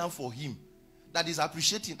kneeling down for him, that is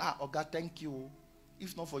appreciating, Oga, thank you.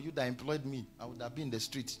 If not for you that employed me, I would have been in the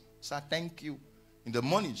street. Sir, thank you. In the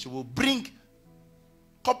morning, she will bring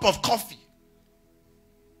a cup of coffee.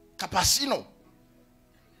 Cappuccino.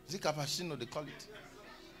 Is it cappuccino they call it?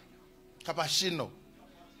 Cappuccino.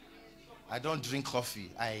 I don't drink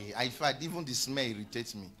coffee. In fact, even the smell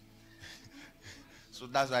irritates me. So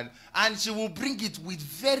that's why. And she will bring it with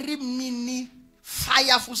very mini,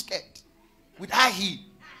 fireful skirt. With high heel.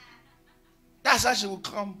 That's how she will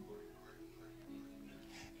come.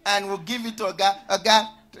 And we'll give it to Oga,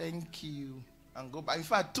 thank you. And go back. In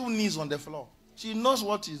fact, 2 knees on the floor. She knows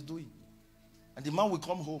what she's doing. And the man will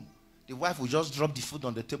come home. The wife will just drop the food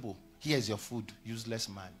on the table. Here's your food, useless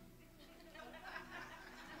man.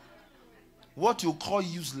 What you call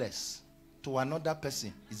useless to another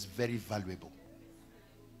person is very valuable.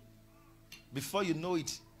 Before you know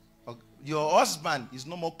it, your husband is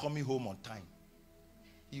no more coming home on time.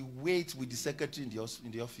 He waits with the secretary in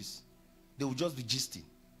the office. They will just be gisting.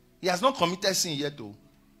 He has not committed sin yet, though.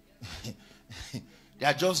 They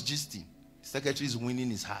are just gisting. The secretary is winning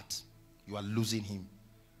his heart. You are losing him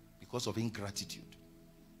because of ingratitude.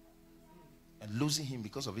 And losing him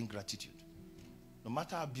because of ingratitude. No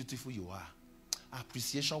matter how beautiful you are,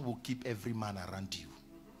 appreciation will keep every man around you.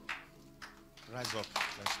 Rise up.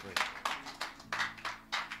 Let's pray.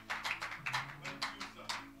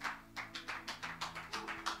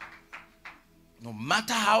 No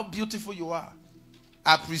matter how beautiful you are,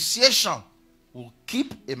 appreciation will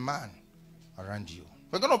keep a man around you.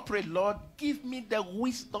 We're going to pray, Lord, give me the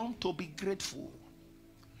wisdom to be grateful.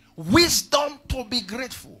 Wisdom to be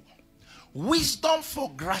grateful. Wisdom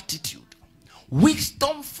for gratitude.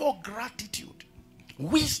 Wisdom for gratitude.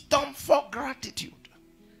 Wisdom for gratitude.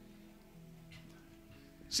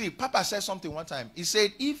 See, Papa said something one time. He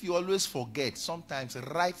said, if you always forget, sometimes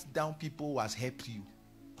write down people who has helped you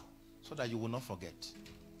so that you will not forget.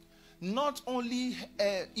 Not only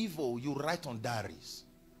evil, you write on diaries.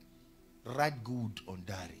 Write good on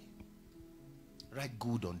diary. Write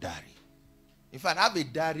good on diary. In fact, have a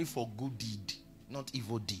diary for good deed, not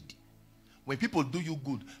evil deed. When people do you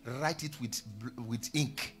good, write it with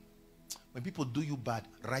ink. When people do you bad,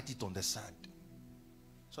 write it on the sand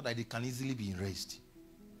so that it can easily be erased.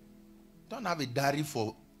 Don't have a diary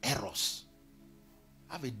for errors.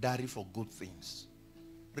 Have a diary for good things.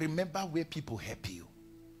 Remember where people help you.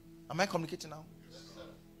 Am I communicating now? Yes, sir.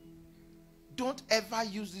 Don't ever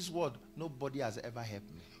use this word. Nobody has ever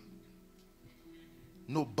helped me.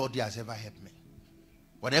 Nobody has ever helped me.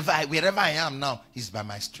 Wherever I am now is by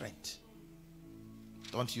my strength.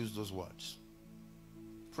 Don't use those words.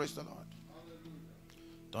 Praise the Lord.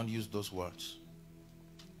 Don't use those words.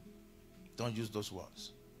 Don't use those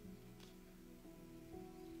words.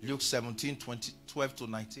 Luke 17, 12 to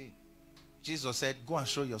 19. Jesus said, go and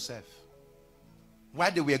show yourself.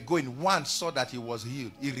 While they were going, one saw that he was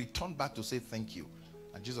healed. He returned back to say thank you.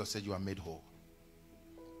 And Jesus said, you are made whole.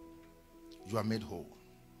 You are made whole.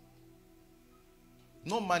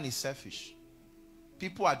 No man is selfish.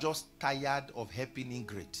 People are just tired of helping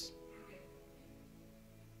ingrates.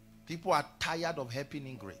 People are tired of helping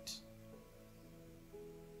ingrates.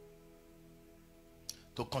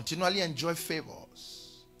 To continually enjoy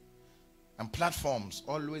favors and platforms,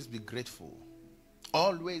 always be grateful.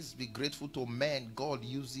 Always be grateful to men God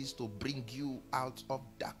uses to bring you out of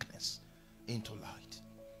darkness into light.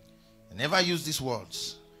 And never use these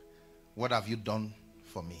words. What have you done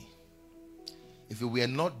for me? If you were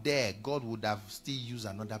not there, God would have still used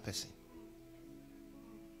another person.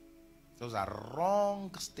 Those are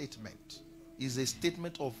wrong statements. It's a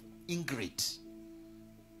statement of ingrate.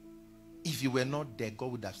 If you were not there,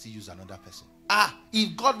 God would have still used another person.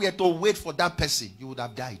 If God were to wait for that person, you would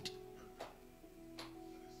have died.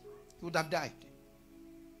 You would have died.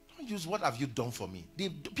 Don't use what have you done for me.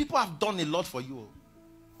 People have done a lot for you.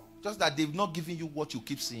 Just that they've not given you what you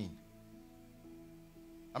keep seeing.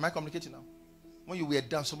 Am I communicating now? When you were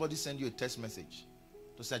down, somebody sent you a text message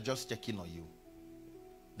to say, just checking on you.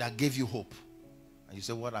 That gave you hope. And you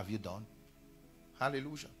say, what have you done?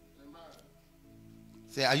 Hallelujah. Amen.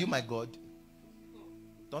 Say, are you my God?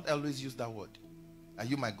 Don't always use that word. Are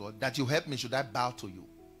you my God? That you help me, should I bow to you?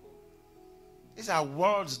 These are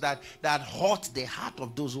words that hurt the heart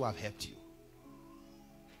of those who have helped you.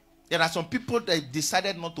 There are some people that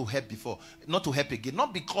decided not to help before, not to help again.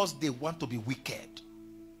 Not because they want to be wicked.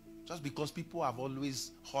 Just because people have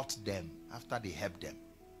always hurt them after they help them.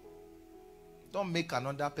 Don't make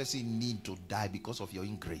another person need to die because of your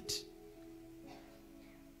ingrate.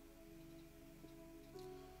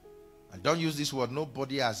 And don't use this word.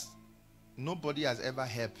 Nobody has ever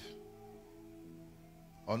helped.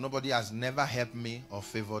 Or nobody has never helped me or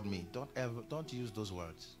favored me. Don't use those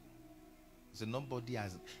words. So nobody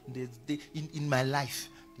has in my life,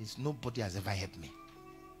 there's nobody has ever helped me.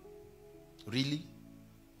 Really?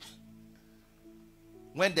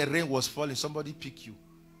 When the rain was falling, somebody pick you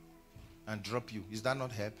and drop you. Is that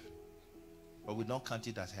not help? But we don't count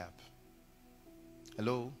it as help.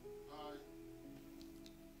 Hello?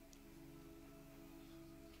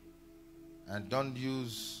 And don't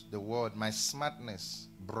use the word, my smartness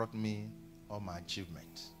brought me all my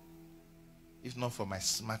achievements. If not for my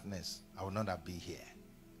smartness, I would not have been here.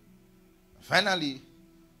 Finally,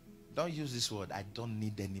 don't use this word, I don't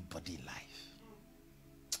need anybody in life.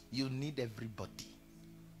 You need everybody.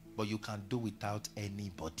 But you can do without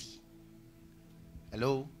anybody.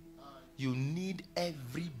 Hello? You need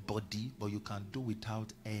everybody, but you can do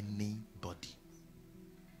without anybody.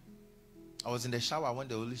 I was in the shower when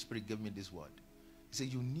the Holy Spirit gave me this word. He said,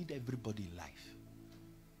 you need everybody in life,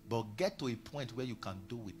 But get to a point where you can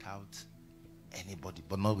do without anybody,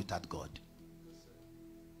 but not without God.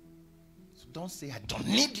 So don't say, I don't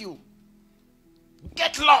need you.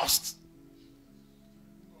 Get lost.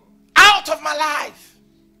 Out of my life.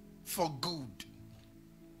 For good.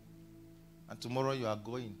 And tomorrow you are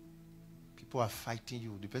going. People are fighting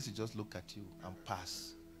you. The person just look at you and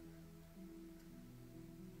pass.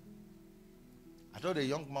 I thought a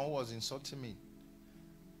young man was insulting me.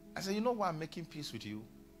 I said, you know why I'm making peace with you?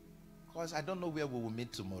 Because I don't know where we will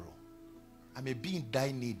meet tomorrow. I may be in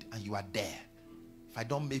dire need and you are there. If I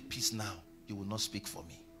don't make peace now, you will not speak for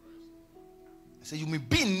me. I said, you may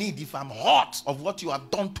be in need. If I'm hot of what you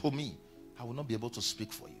have done to me, I will not be able to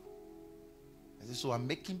speak for you. I said, so I'm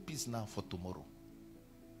making peace now for tomorrow.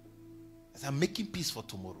 I said, I'm making peace for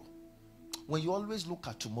tomorrow. When you always look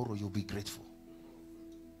at tomorrow, you'll be grateful.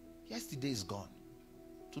 Yesterday is gone.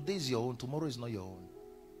 Today is your own. Tomorrow is not your own.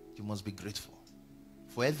 You must be grateful.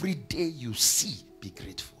 For every day you see, be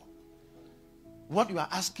grateful. What you are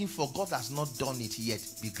asking for, God has not done it yet.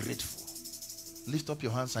 Be grateful. Lift up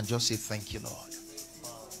your hands and just say, thank you, Lord.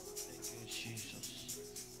 Thank you, Jesus.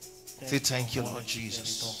 Say, thank you, Lord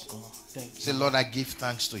Jesus. Say, Lord, I give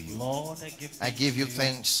thanks to you. Lord, I give you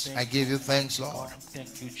thanks. I give you thanks, Lord.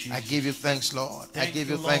 Thank you, Jesus. I give you thanks, Lord. I give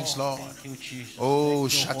you thanks, Lord. Thank you, Jesus. Oh,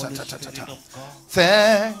 Thank you, Holy shata-ta-ta-ta-ta. Spirit of God.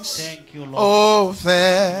 Thanks. Thank you, Lord. Oh,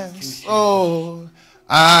 thanks. Oh,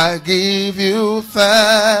 I give you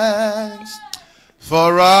thanks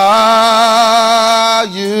for all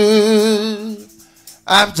you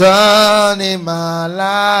have done in my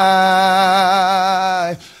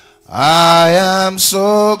life. I am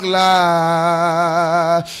so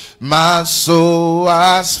glad my soul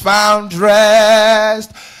has found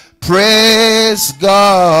rest. Praise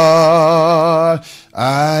God.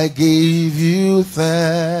 I give you thanks.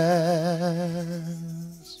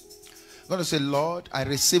 I'm going to say, Lord, I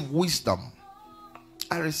receive wisdom.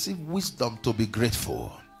 I receive wisdom to be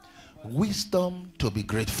grateful. Wisdom to be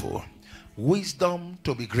grateful. Wisdom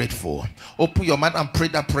to be grateful. Open your mouth and pray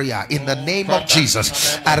that prayer in the name of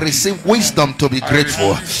Jesus. I receive wisdom to be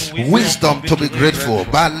grateful. Wisdom to be grateful.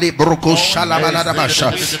 Bali broko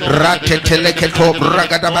shalabaladabasha. Rateteleketo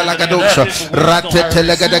bragadabalagadosa.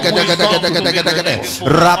 Ratetelegadagadagadagadagadagade.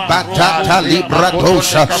 Rabatata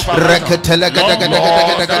libratosha.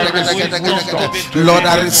 Reketelegadagadagadagadagadagade. Lord,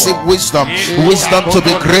 I receive wisdom. Wisdom to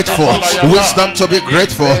be grateful. Wisdom to be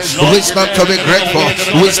grateful. Wisdom to be grateful.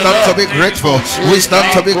 Wisdom to be grateful. Wisdom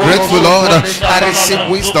to be grateful, Lord. I receive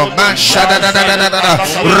wisdom. Man, shada da da da da da.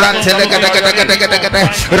 Ratelegadagadagadagada.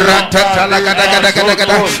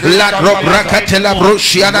 Ratatalagadagadagadagada. Ladrobrakatela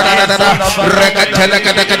brushia da da da da.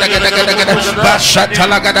 Rekatelegadagadagadagada.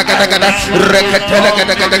 Bashatalagadagada.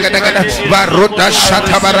 Rekatelegadagadagadagada. Baruta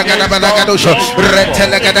shatabaragadabalagadoso.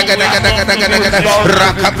 Retelegadagadagadagada.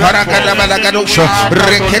 Rakaparagadabalagadoso.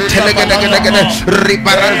 Rekatelegadagada.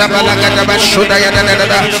 Ribaranda balagadabashuda ya da da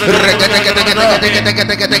da.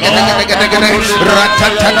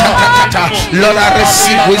 Lord, I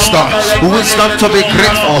receive wisdom. Wisdom to be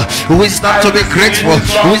grateful. Wisdom to be grateful.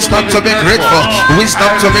 Wisdom to be grateful.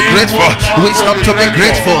 Wisdom to be grateful. Wisdom to be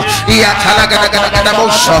grateful.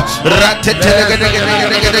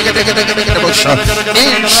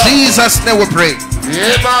 In Jesus' name we pray.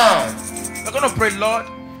 Amen. We're going to pray, Lord,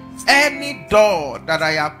 any door that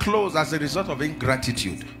I have closed as a result of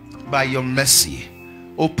ingratitude, by your mercy,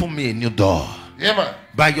 open me a new door. Amen.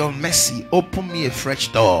 By your mercy, open me a fresh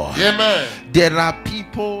door. Amen. There are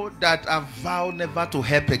people that have vowed never to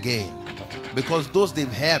help again because those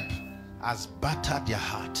they've helped has battered their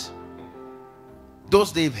heart.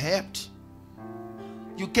 Those they've helped.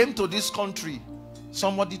 You came to this country,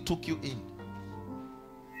 somebody took you in.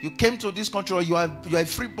 You came to this country, or you are a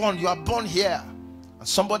freeborn, you are born here, and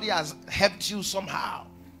somebody has helped you somehow.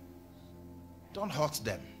 Don't hurt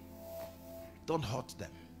them. Don't hurt them.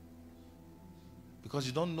 Because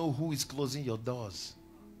you don't know who is closing your doors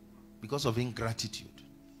because of ingratitude.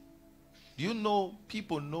 Do you know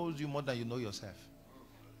people know you more than you know yourself?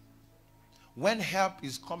 When help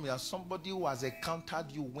is coming, as somebody who has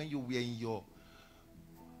encountered you when you were in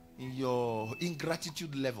your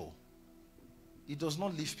ingratitude level, it does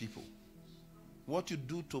not leave people. What you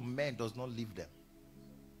do to men does not leave them.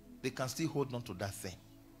 They can still hold on to that thing.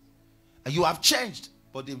 And you have changed,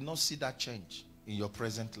 but they will not see that change in your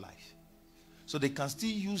present life. So they can still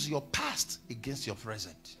use your past against your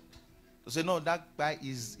present. They say, no, that guy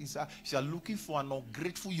is if you are looking for an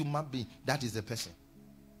ungrateful human being, that is the person.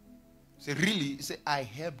 Say, really? Say, I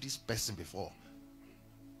helped this person before.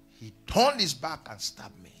 He turned his back and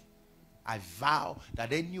stabbed me. I vow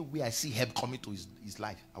that any way I see help coming to his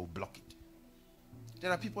life, I will block it.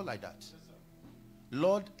 There are people like that.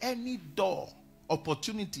 Lord, any door,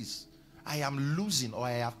 opportunities I am losing or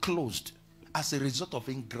I have closed as a result of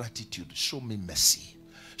ingratitude, show me mercy.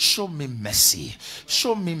 Show me mercy.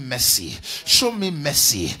 Show me mercy. Show me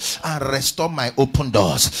mercy. And restore my open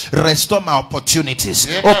doors. Restore my opportunities.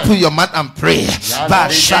 Open your mouth and pray. Any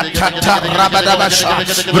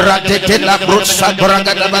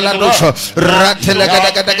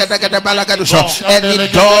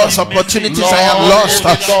doors, opportunities I have lost,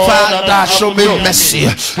 Father, show me mercy.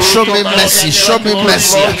 Show me mercy. Show me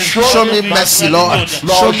mercy. Show me mercy, Lord.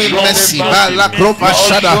 Show me mercy.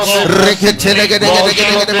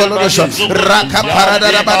 Lord,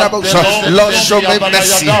 show me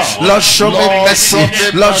mercy. Lord, show me mercy.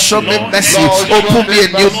 Lord, show me mercy. Open me a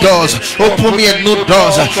new doors. Open me a new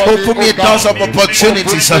doors. Open me a doors of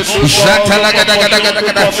opportunities. In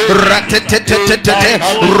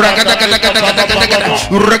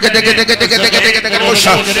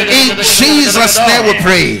Jesus' name we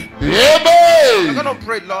pray. Amen. I'm going to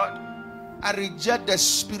pray, Lord. I reject the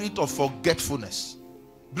spirit of forgetfulness.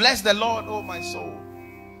 Bless the Lord, oh my soul,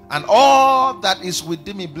 and all that is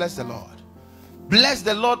within me. Bless the Lord. Bless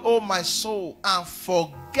the Lord, oh my soul, and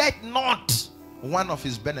forget not one of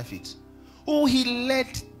his benefits, who he led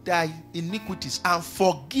thy iniquities and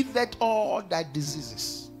forgiveth all thy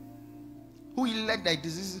diseases. Who he led thy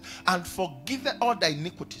diseases and forgiveth all thy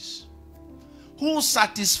iniquities, who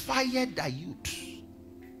satisfied thy youth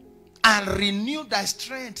and renewed thy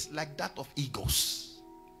strength like that of eagles.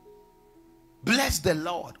 Bless the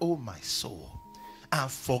Lord, O my soul,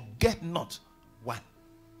 and forget not one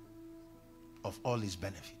of all his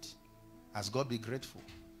benefits. As God be grateful,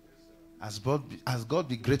 as God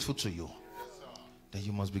be grateful to you, then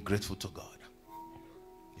you must be grateful to God.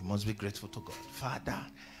 You must be grateful to God. Father,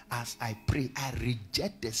 as I pray, I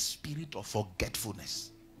reject the spirit of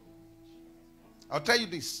forgetfulness. I'll tell you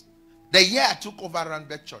this. The year I took over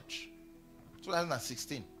Randberg Church,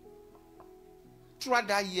 2016. Throughout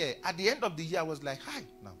that year, at the end of the year, I was like, hi,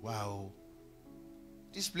 now, wow,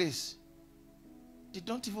 this place, they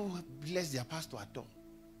don't even bless their pastor at all.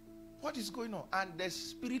 What is going on? And the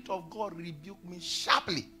Spirit of God rebuked me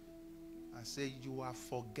sharply and said, you are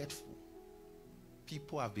forgetful.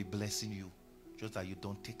 People have been blessing you, just that you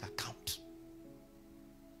don't take account.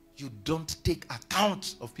 You don't take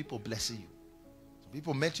account of people blessing you. Some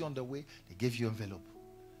people met you on the way, they gave you envelope.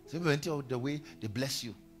 Some people met you on the way, they bless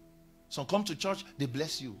you. Some come to church, they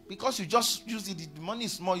bless you. Because you just use it, the money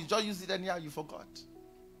is small, you just use it anyhow, you forgot.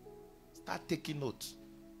 Start taking note.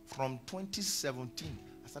 From 2017,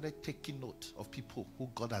 I started taking note of people who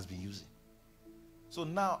God has been using. So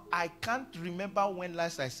now, I can't remember when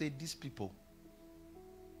last I said these people.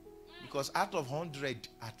 Because out of 100,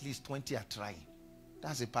 at least 20 are trying.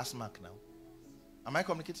 That's a pass mark now. Am I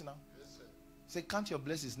communicating now? Yes, sir. Say, count your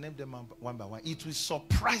blessings, name them one by one. It will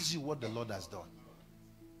surprise you what the Lord has done.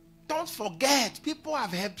 Don't forget, people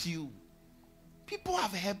have helped you. People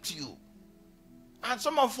have helped you. And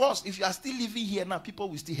some of us, if you are still living here now, people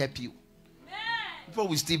will still help you. People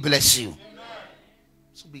will still bless you.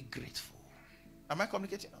 So be grateful. Am I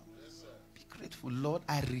communicating now? Yes, sir. Be grateful. Lord,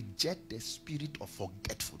 I reject the spirit of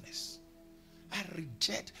forgetfulness. I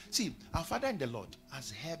reject. See, our Father in the Lord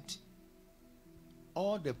has helped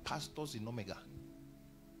all the pastors in Omega.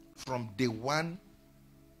 From day one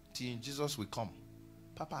till Jesus will come.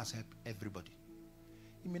 Papa has helped everybody.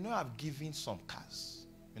 He may not have given some cars,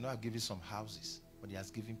 may not have given some houses, but he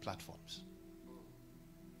has given platforms.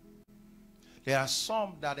 There are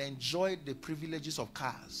some that enjoy the privileges of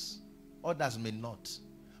cars, others may not.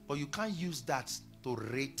 But you can't use that to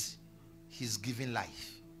rate his giving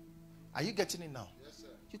life. Are you getting it now? Yes, sir.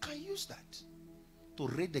 You can't use that to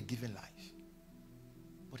rate the giving life.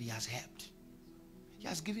 But he has helped. He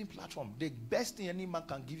has given platform. The best thing any man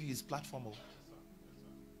can give you is platform.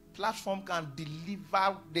 Platform can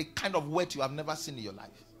deliver the kind of wealth you have never seen in your life.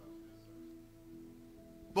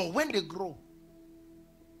 But when they grow,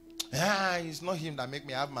 it's not him that make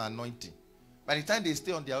me have my anointing. By the time they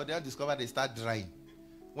stay on their own, they'll discover they start drying.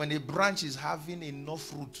 When a branch is having enough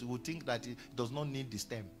fruit, you will think that it does not need the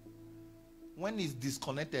stem. When it's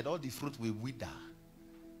disconnected, all the fruit will wither.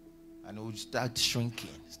 And it will start shrinking.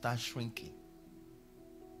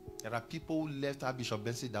 There are people who left Bishop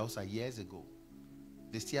Benson Dausa years ago.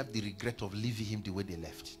 They still have the regret of leaving him the way they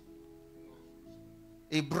left.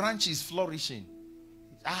 A branch is flourishing.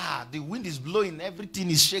 The wind is blowing.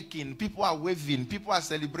 Everything is shaking. People are waving. People are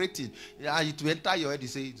celebrating. It will enter your head. You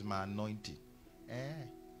say, it's my anointing.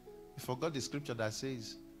 You forgot the scripture that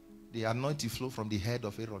says, the anointing flow from the head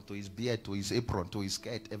of Aaron to his beard, to his apron, to his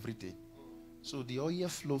skirt, everything. So the oil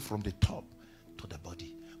flow from the top to the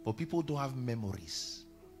body. But people don't have memories.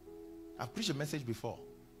 I've preached a message before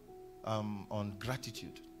on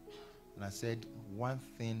gratitude. And I said, one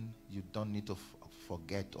thing you don't need to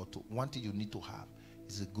forget, or one thing you need to have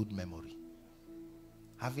is a good memory.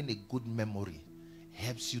 Having a good memory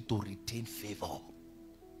helps you to retain favor.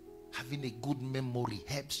 Having a good memory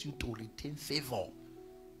helps you to retain favor.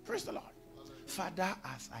 Praise the Lord. Father,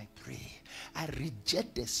 as I pray, I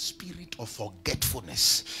reject the spirit of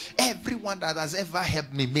forgetfulness. Everyone that has ever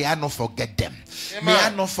helped me, may I not forget them. Amen. May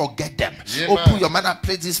I not forget them. Open your mouth and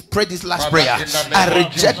pray this last prayer. I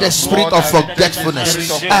reject the spirit of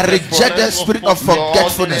forgetfulness. I reject the spirit of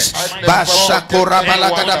forgetfulness.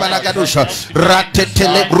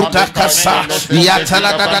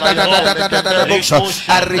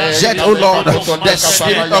 I reject, oh Lord, the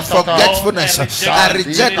spirit of forgetfulness. I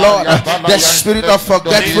reject, Lord, the spirit of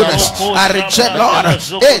forgetfulness. I reject, Lord.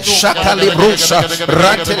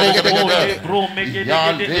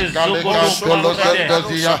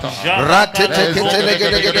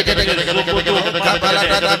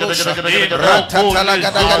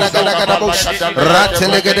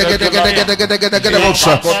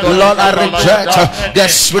 Lord, I reject the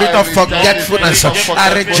spirit of forgetfulness.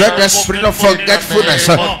 I reject the spirit of forgetfulness.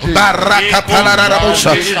 Baraka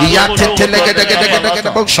palarabusha.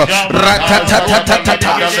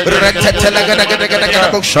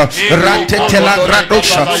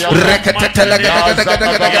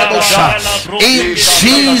 In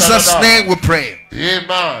Jesus' name we pray.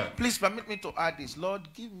 Amen. Please permit me to add this. Lord,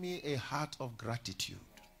 give me a heart of gratitude.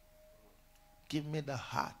 Give me the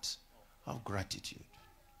heart of gratitude.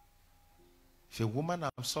 If a woman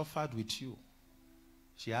has suffered with you,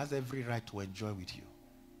 she has every right to enjoy with you.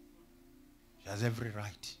 She has every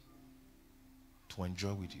right to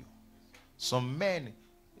enjoy with you. Some men,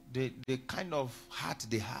 the kind of heart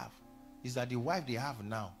they have is that the wife they have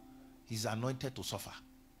now is anointed to suffer.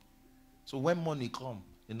 So when money comes,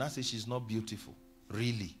 they now say she's not beautiful.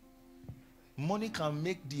 Really. Money can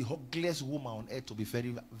make the ugliest woman on earth to be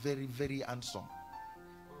very, very, very handsome.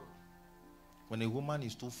 When a woman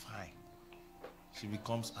is too fine, she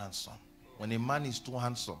becomes handsome. When a man is too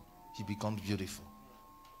handsome, he becomes beautiful.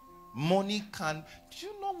 Money can... Do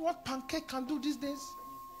you know what pancake can do these days?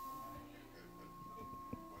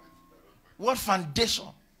 What foundation?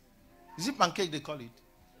 Is it pancake they call it?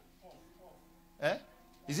 Eh?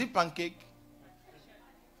 Is it pancake?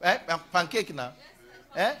 Pancake now?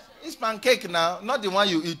 Eh? It's pancake now, not the one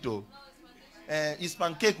you eat though. It's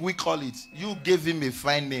pancake we call it. You gave him a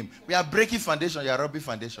fine name. We are breaking foundation, you are rubbing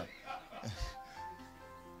foundation.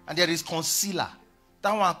 And there is concealer.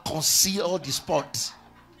 That one conceal all the spots.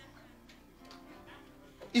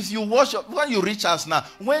 If you wash up, when you reach us now,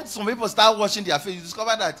 when some people start washing their face, you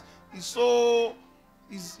discover that it's so,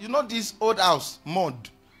 you know this old house, mud.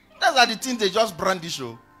 That's are the things they just brandish.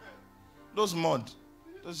 Oh. Those mud,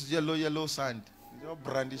 those yellow sand. They just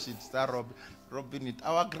brandish it, start rubbing it.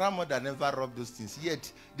 Our grandmother never rubbed those things. Yet,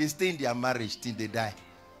 they stay in their marriage till they die.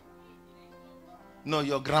 No,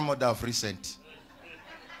 your grandmother of recent.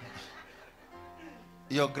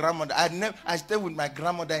 Your grandmother. I stayed with my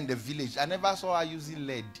grandmother in the village. I never saw her using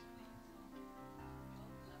lead.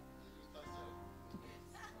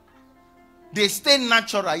 They stay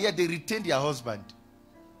natural, yet they retain their husband.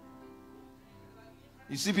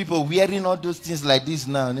 You see people wearing all those things like this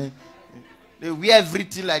now. They wear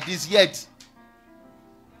everything like this, yet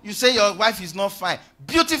you say your wife is not fine.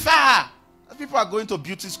 Beautify her. People are going to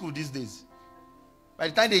beauty school these days. By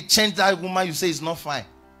the time they change that woman, you say it's not fine.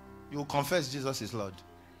 You will confess Jesus is Lord.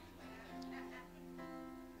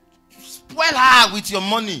 Spoil her with your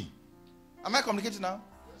money. Am I communicating now?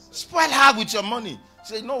 Spoil her with your money.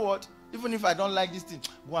 Say, you know what? Even if I don't like this thing,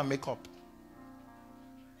 go and make up.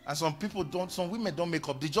 And some women don't make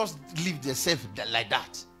up. They just live themselves like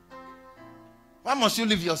that. Why must you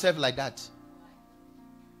live yourself like that?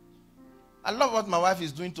 I love what my wife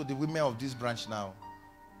is doing to the women of this branch now.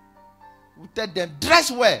 We tell them,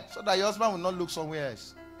 dress well, so that your husband will not look somewhere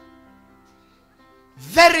else.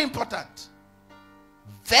 Very important.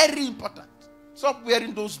 Very important. Stop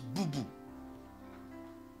wearing those boo-boo.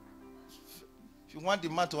 If you want the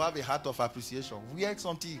man to have a heart of appreciation, wear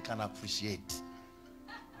something he can appreciate.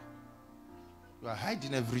 You are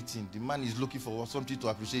hiding everything. The man is looking for something to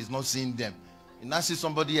appreciate. He's not seeing them. You now see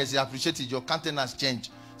somebody else, he appreciated your countenance change.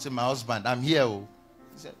 Say, my husband, I'm here. Oh.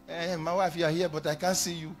 He said, hey, my wife, you are here, but I can't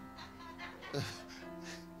see you.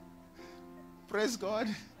 Praise God.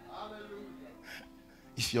 Hallelujah.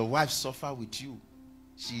 If your wife suffer with you,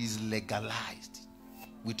 she is legalized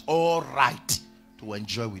with all right to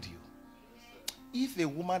enjoy with you. If a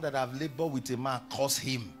woman that have labored with a man curse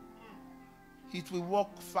him, it will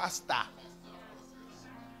work faster.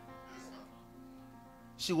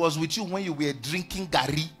 She was with you when you were drinking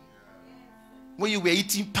gari, when you were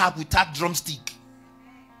eating pap without drumstick.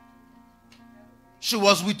 She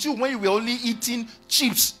was with you when you were only eating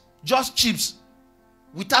chips, just chips,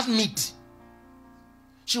 without meat.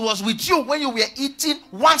 She was with you when you were eating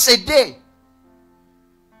once a day.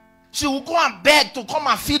 She will go and beg to come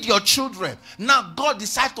and feed your children. Now God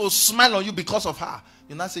decides to smile on you because of her.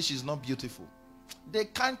 You now say she's not beautiful. They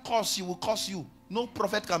can't curse you, will curse you. No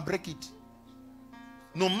prophet can break it.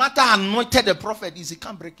 No matter how anointed the prophet is, he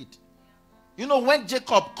can't break it. You know, when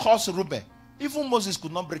Jacob cursed Reuben, even Moses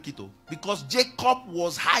could not break it, because Jacob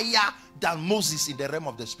was higher than Moses in the realm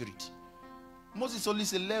of the spirit. Moses only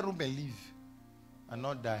said, let Reuben live and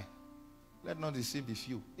not die. Let not the sin be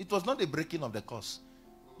few. It was not the breaking of the curse.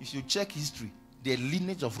 If you check history, the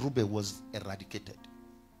lineage of Reuben was eradicated.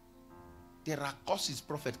 There are curses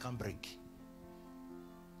prophet can't break.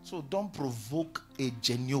 So don't provoke a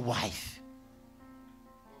genuine wife.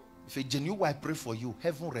 If a genuine wife pray for you,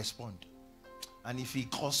 heaven respond. And if he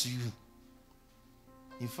calls you,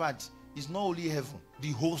 in fact, it's not only heaven,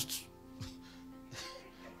 the host.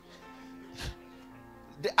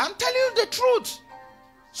 I'm telling you the truth.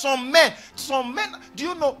 Some men, do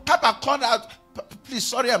you know, Papa called out, please,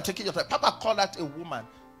 sorry, I'm taking your time. Papa called out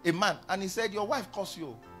a man, and he said, your wife calls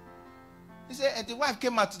you. He said, and the wife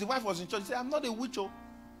came out, the wife was in church. He said, I'm not a witch.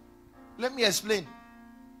 Let me explain.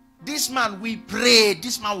 This man, we prayed.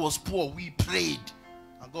 This man was poor. We prayed.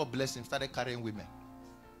 And God blessed him, started carrying women.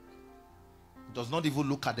 Does not even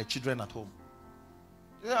look at the children at home.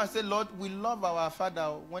 I said, Lord, we love our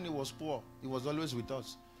father when he was poor. He was always with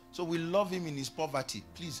us. So we love him in his poverty.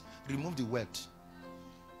 Please remove the wealth.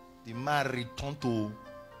 The man returned to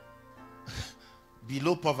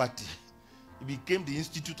below poverty. He became the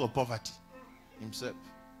institute of poverty himself.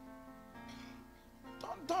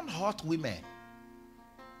 Don't hurt women.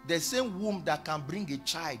 The same womb that can bring a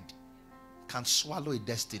child can swallow a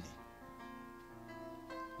destiny.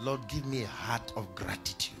 Lord, give me a heart of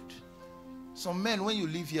gratitude. Some men, when you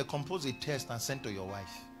leave here, compose a test and send to your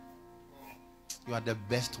wife. You are the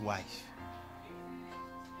best wife.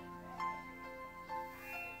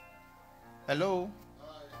 Hello?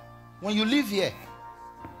 When you leave here,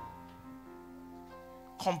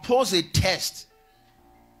 compose a test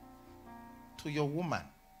to your woman.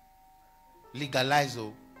 Legalize,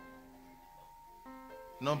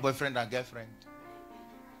 no boyfriend and girlfriend,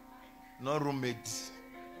 no roommates.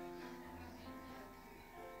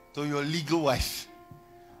 To your legal wife,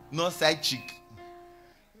 no side chick,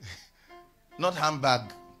 not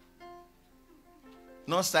handbag,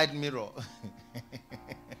 no side mirror.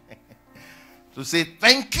 To say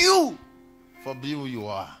thank you for being who you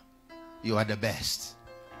are. You are the best.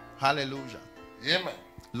 Hallelujah. Amen.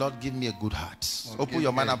 Lord, give me a good heart. Open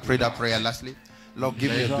your mouth and pray that prayer lastly. Lord,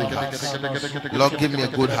 give me a good heart. Lord, give me a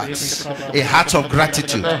good heart. A heart of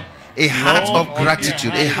gratitude. A heart of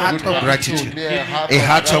gratitude. A heart of gratitude. A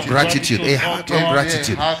heart of gratitude. A heart of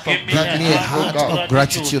gratitude. Give me a heart of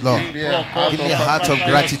gratitude, Lord. Give me a heart of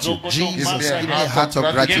gratitude. Jesus, give me a heart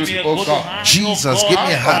of gratitude. Jesus, give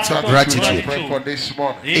me a heart of gratitude.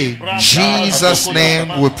 In Jesus'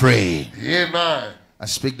 name we pray. Amen. I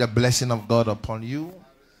speak the blessing of God upon you.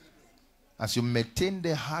 As you maintain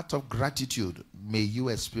the heart of gratitude, may you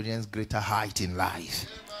experience greater height in life.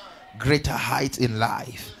 Greater height in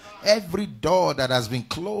life. Every door that has been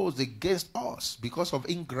closed against us because of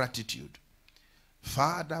ingratitude,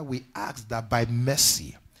 Father, we ask that by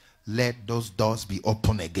mercy, let those doors be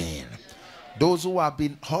open again. Those who have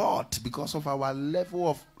been hurt because of our level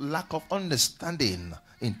of lack of understanding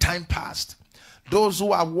in time past, those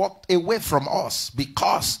who have walked away from us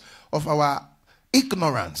because of our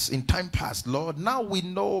ignorance in time past, Lord, now we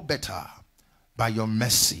know better. By your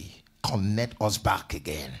mercy, connect us back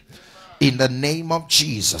again. In the name of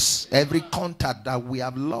Jesus, every contact that we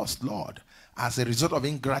have lost, Lord, as a result of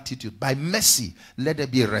ingratitude, by mercy, let there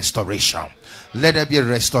be a restoration. Let there be a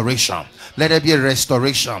restoration. Let there be a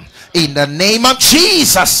restoration. In the name of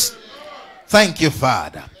Jesus. Thank you,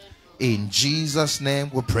 Father. In Jesus'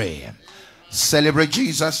 name we pray. Celebrate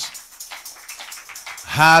Jesus.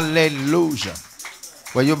 Hallelujah.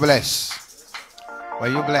 Were you blessed? Were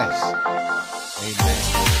you blessed? Amen.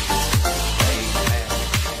 Amen.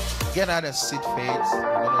 Get out of seat, faith.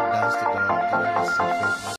 We're going to dance to God. Get out of seat, faith.